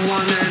don't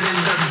want it in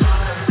the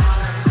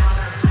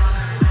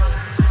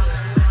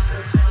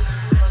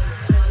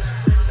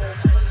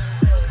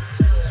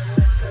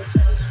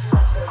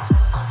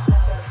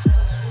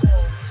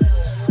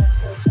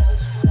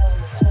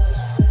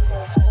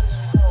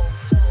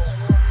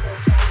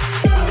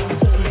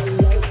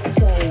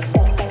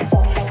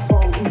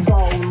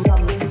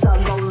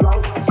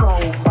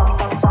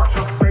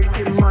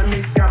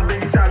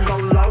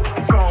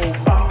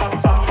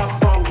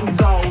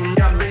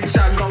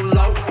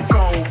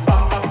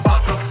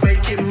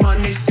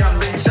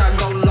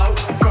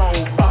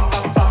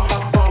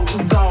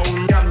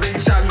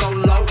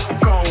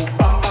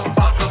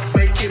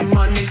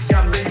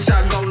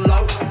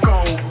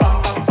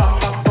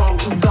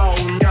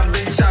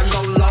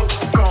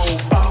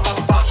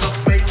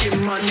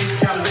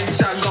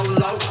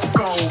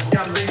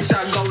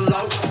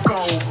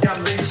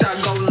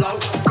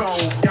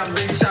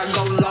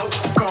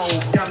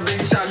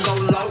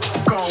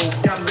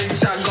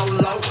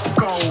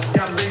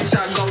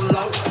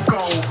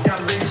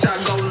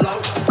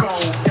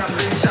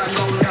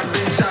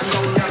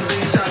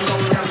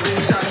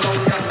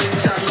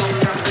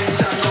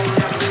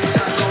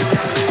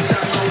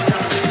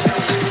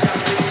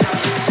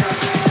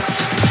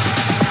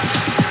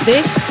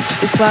This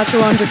is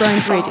Glasgow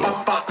Underground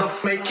Radio.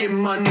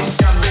 making money,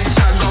 yeah, bitch,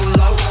 I go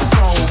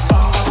loco.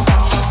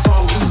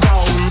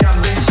 Yeah,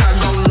 bitch, I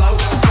go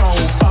loco.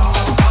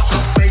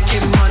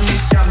 Faking money,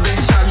 yeah,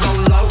 bitch, I go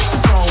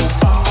loco.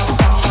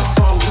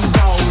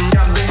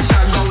 Yeah, bitch,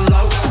 I go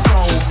loco.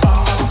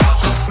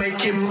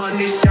 Faking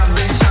money, yeah,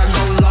 bitch, I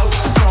go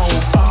loco.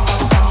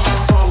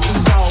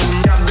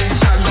 Yeah,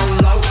 bitch, I go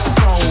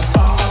loco.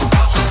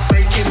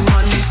 Faking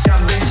money, yeah,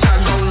 bitch, I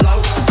go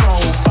loco.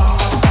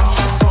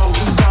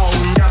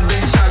 Yeah,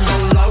 bitch, I go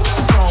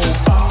loco.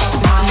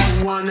 Money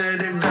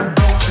wanted it.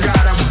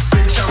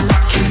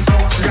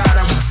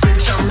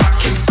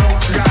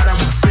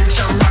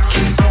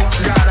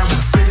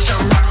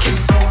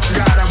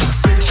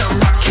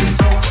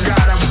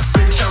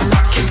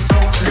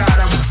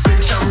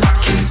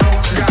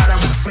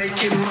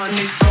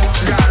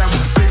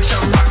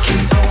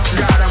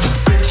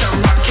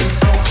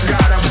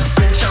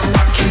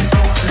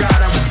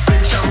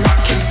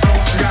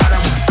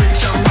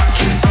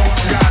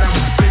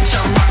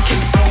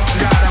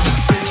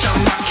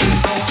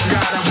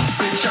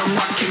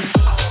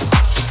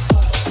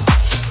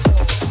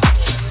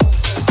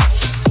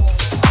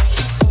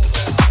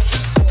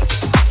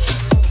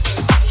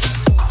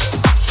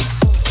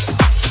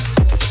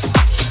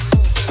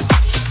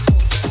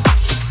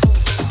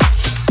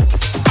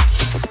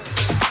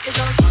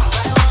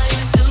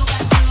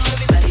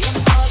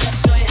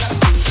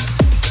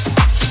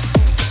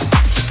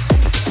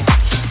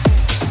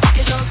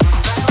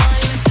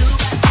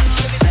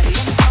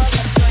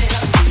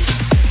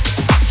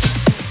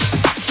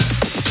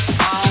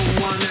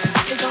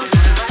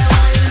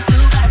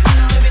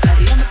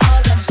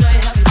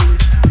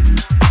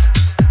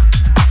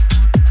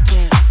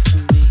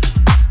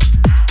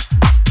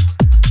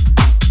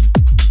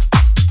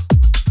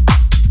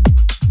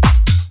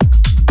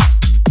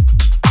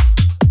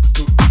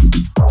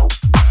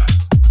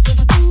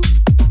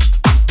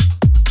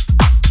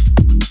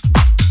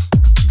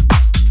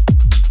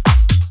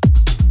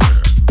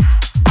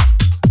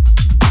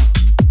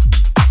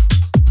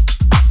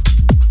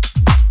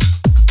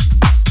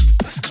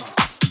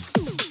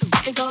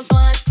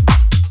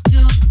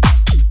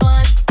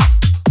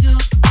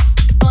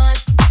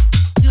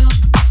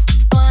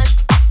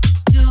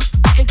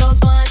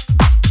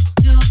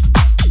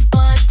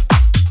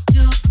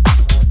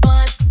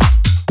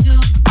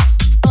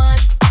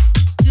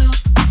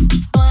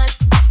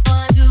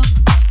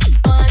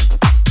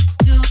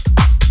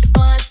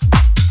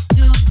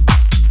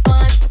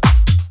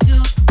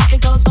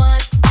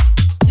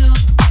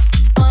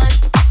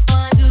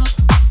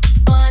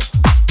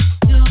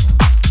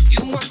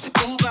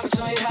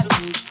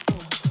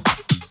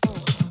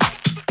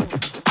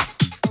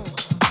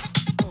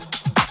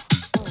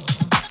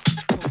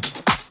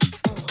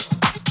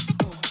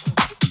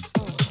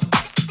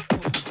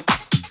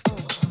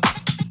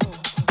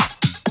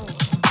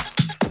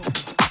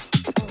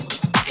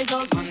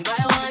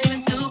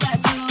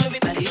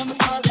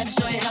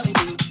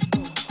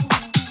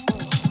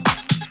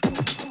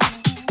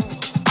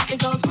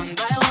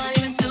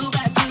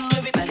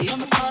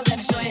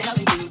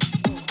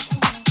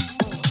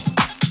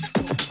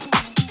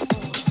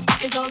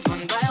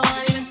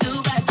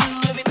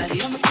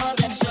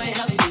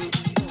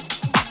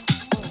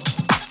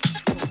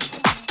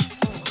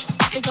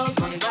 It goes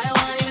one by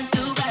one, even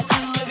two by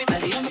two.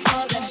 Everybody on the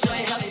floor, let me show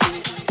you how we do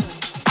it.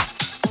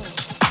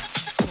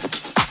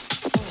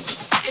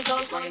 It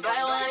goes one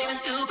by one, even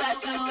two by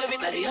two.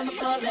 Everybody on the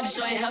floor, let me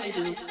show you how we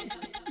do it.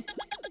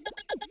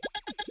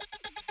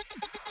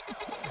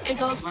 It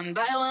goes one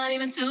by one,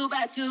 even two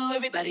by two.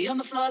 Everybody on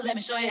the floor, let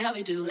me show you how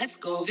we do. Let's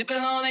go. Dip it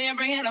low, then you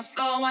bring it up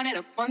slow. Wind it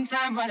up one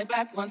time, run it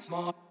back once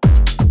more.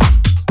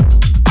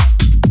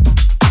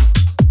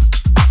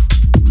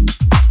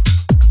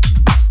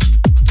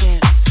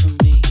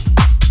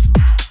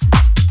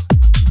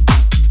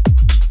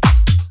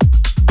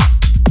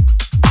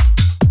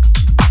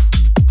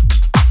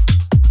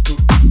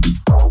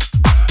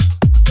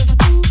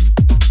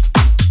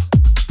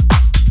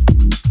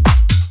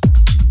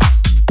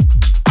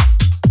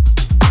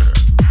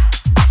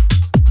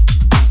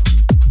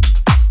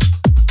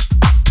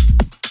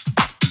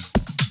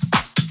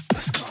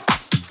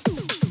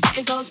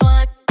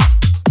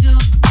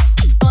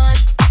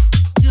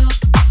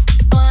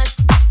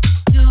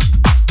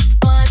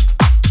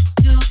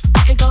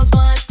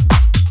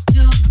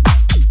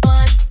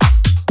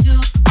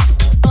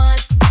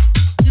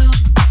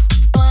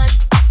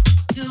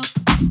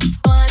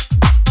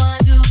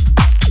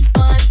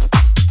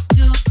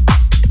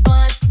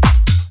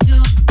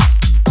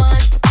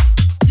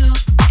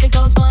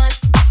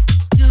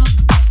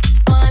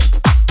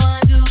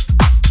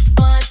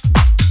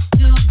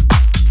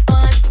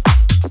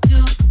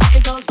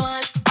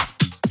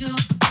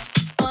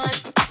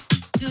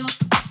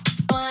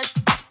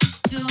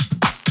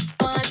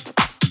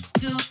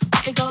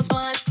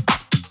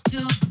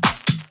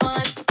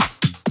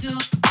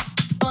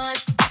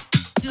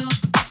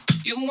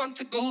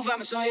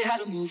 I'ma show you how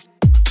to move.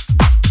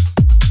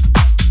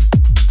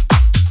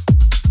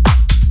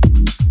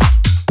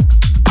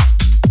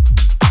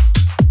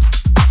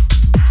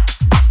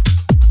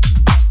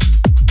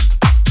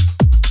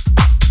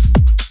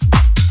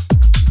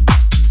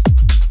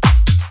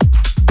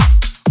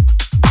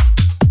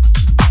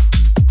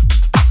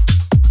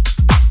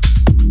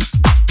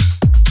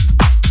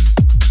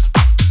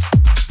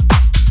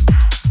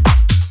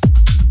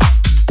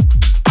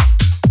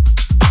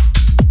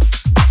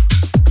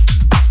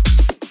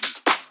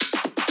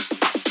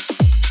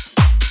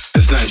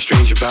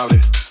 About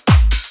it.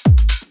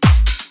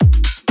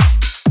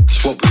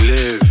 It's what we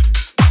live,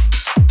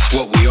 it's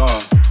what we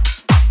are.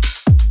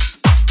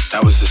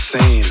 That was the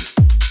saying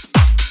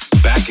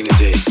back in the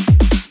day,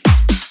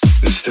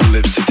 and it still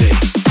lives today.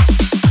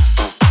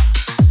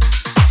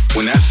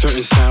 When that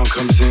certain sound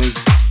comes in,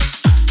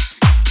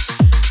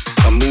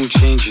 a mood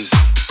changes,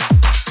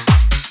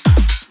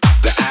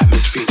 the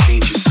atmosphere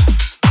changes,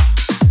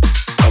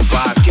 a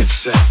vibe gets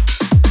set.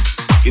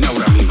 You know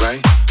what I mean, right?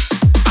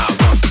 I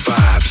want the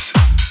vibes.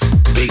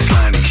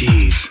 Baseline and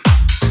keys,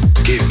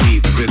 give me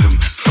the rhythm,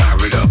 fire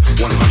it up,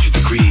 100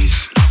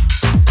 degrees.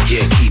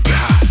 Yeah, keep it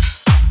hot,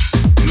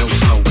 no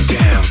slowing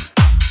down.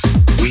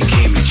 We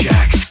came to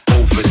jack,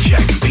 over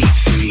jacking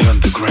beats in the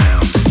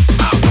underground.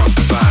 I want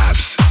the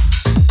vibes,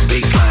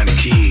 baseline and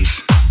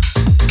keys,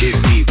 give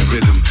me the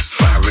rhythm,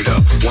 fire it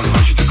up,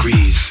 100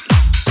 degrees.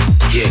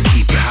 Yeah,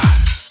 keep it hot,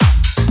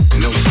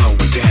 no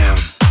slowing down.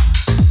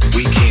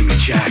 We came to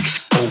jack,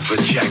 over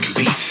jacking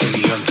beats in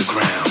the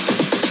underground.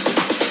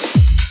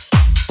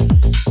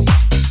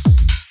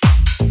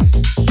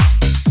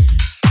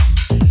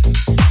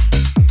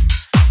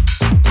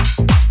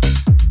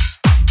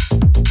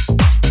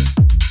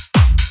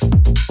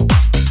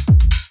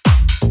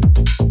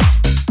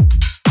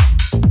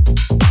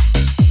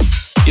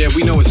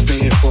 We know it's been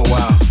here for a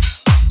while,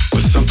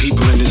 but some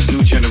people in this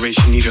new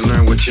generation need to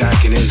learn what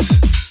jacking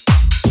is.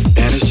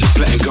 And it's just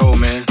letting go,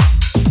 man,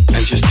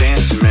 and just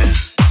dancing, man.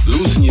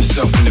 Losing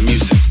yourself in the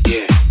music,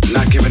 yeah.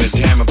 Not giving a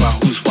damn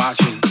about who's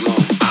watching. Come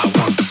on, I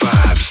want the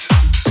vibes,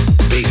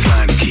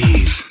 baseline and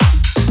keys.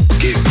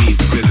 Give me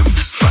the rhythm,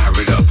 fire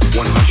it up,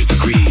 100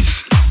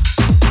 degrees.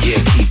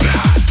 Yeah, keep it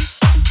hot,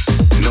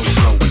 no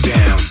slowing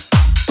down.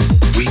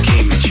 We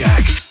came to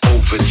jack,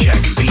 over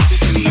jacking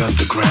beats in the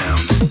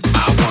underground.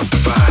 I want the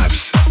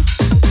vibes,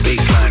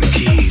 baseline and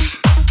keys.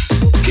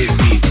 Give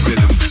me the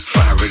rhythm,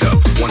 fire it up,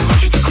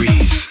 100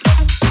 degrees.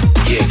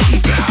 Yeah,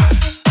 keep it hot,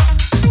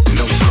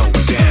 no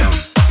slowing down.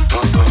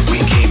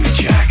 We came to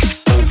jack,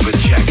 over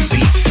jacking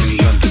beats in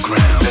the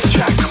underground. Let's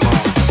jack, come on.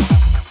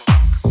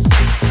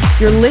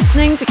 You're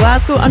listening to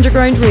Glasgow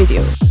Underground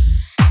Radio.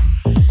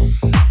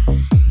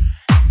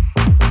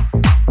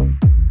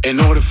 In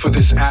order for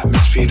this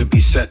atmosphere to be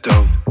set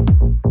though,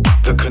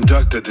 the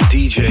conductor, the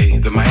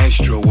DJ, the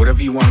maestro,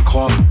 whatever you want to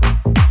call him,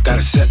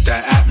 gotta set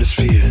that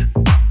atmosphere.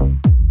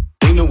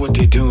 They know what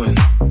they're doing.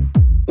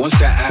 Once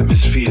that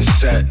atmosphere is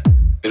set,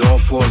 it all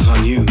falls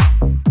on you.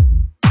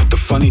 But the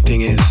funny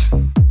thing is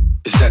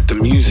that the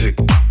music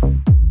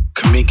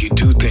can make you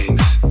do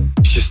things.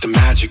 It's just the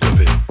magic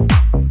of it.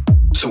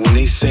 So when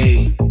they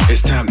say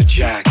it's time to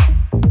jack,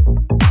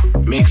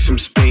 make some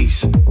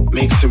space,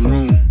 make some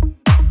room.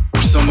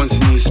 If someone's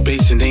in your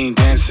space and they ain't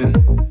dancing,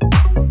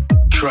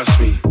 trust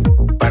me,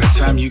 by the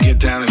time you get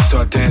down and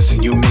start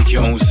dancing, you'll make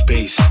your own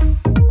space.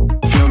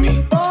 Feel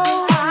me?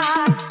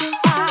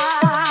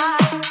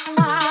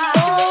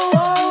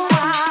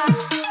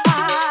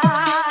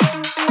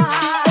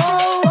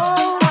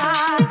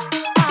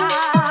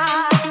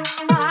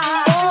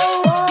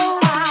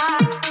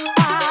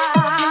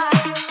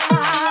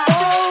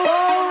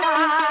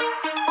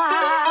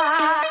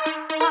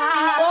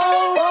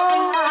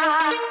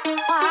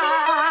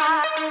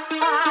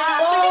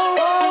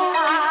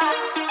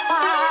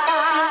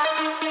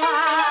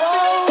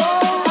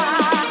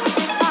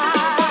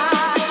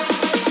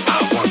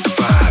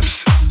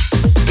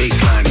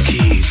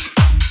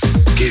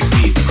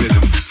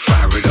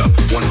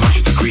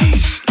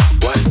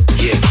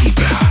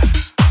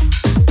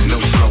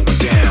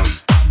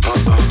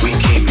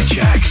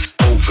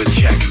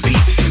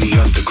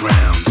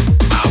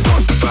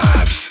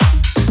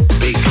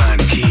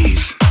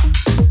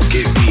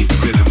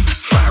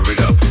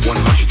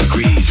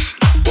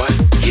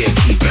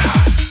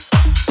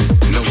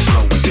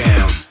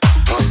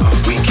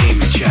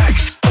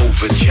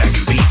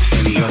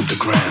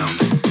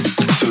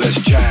 So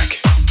let's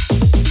jack.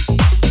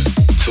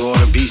 To all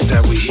the beats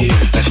that we hear,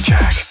 let's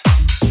jack.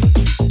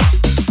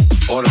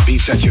 All the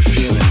beats that you're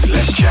feeling,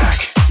 let's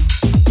jack.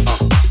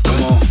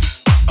 Come on,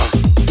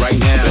 right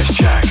now, let's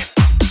jack.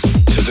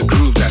 To the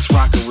groove that's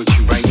rocking with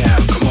you right now,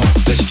 come on,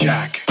 let's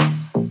jack.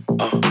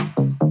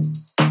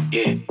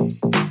 Yeah,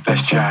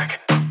 let's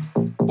jack.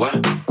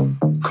 What?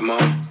 Come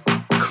on,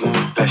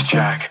 let's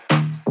jack.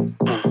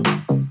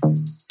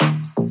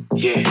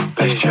 Yeah,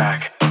 let's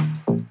jack.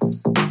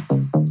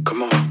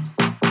 Come on,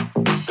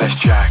 let's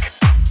jack.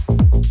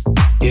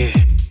 Yeah,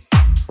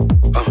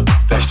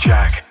 let's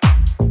jack.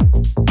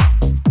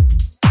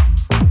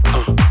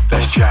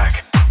 Let's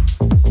jack.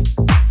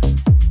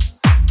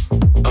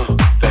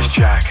 Let's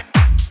jack.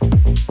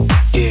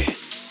 Yeah.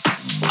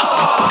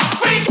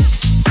 Freak.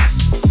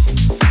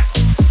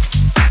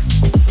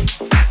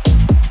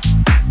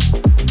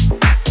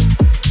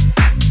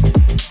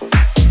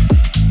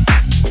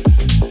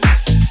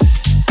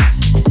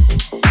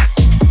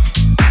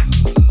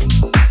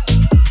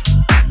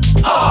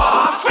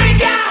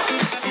 Freak out.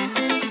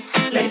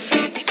 Les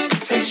freak,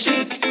 c'est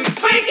chic.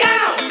 Freak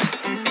out.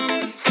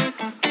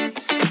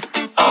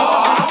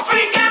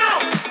 Freak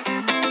out.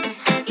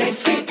 Les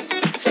freak,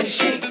 c'est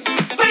chic.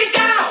 Freak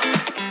out.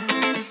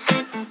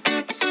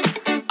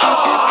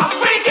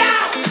 Freak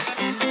out.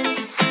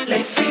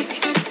 Les freak,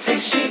 c'est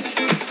chic.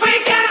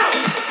 Freak out.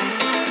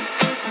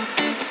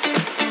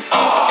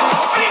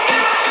 Freak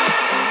out.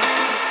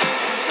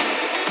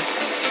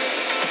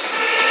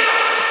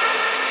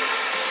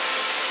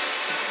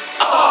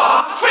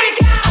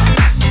 Freak out.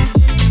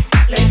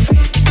 Les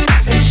freak,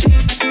 c'est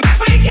chic.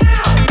 Freak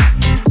out.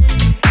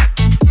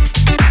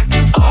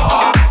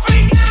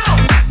 Freak out.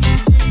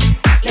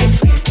 Les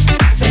freak,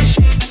 c'est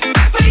chic.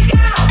 Freak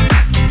out.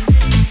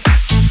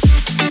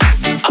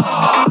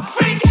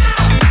 Freak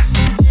out.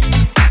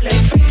 Les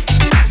freak,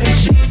 c'est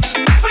chic.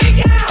 Freak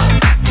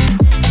out.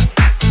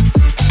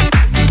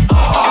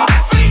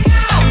 Freak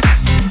out.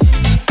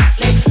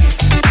 Les freak,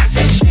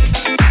 c'est chic.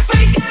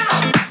 Freak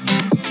out.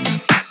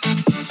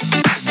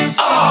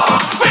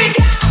 Freak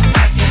out.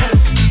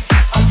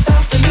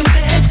 About the new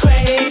dance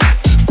craze.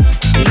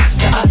 Listen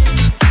to us.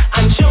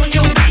 I'm sure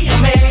you'll be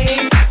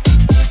amazed.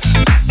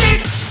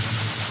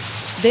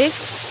 This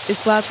is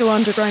Glasgow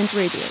Underground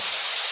Radio.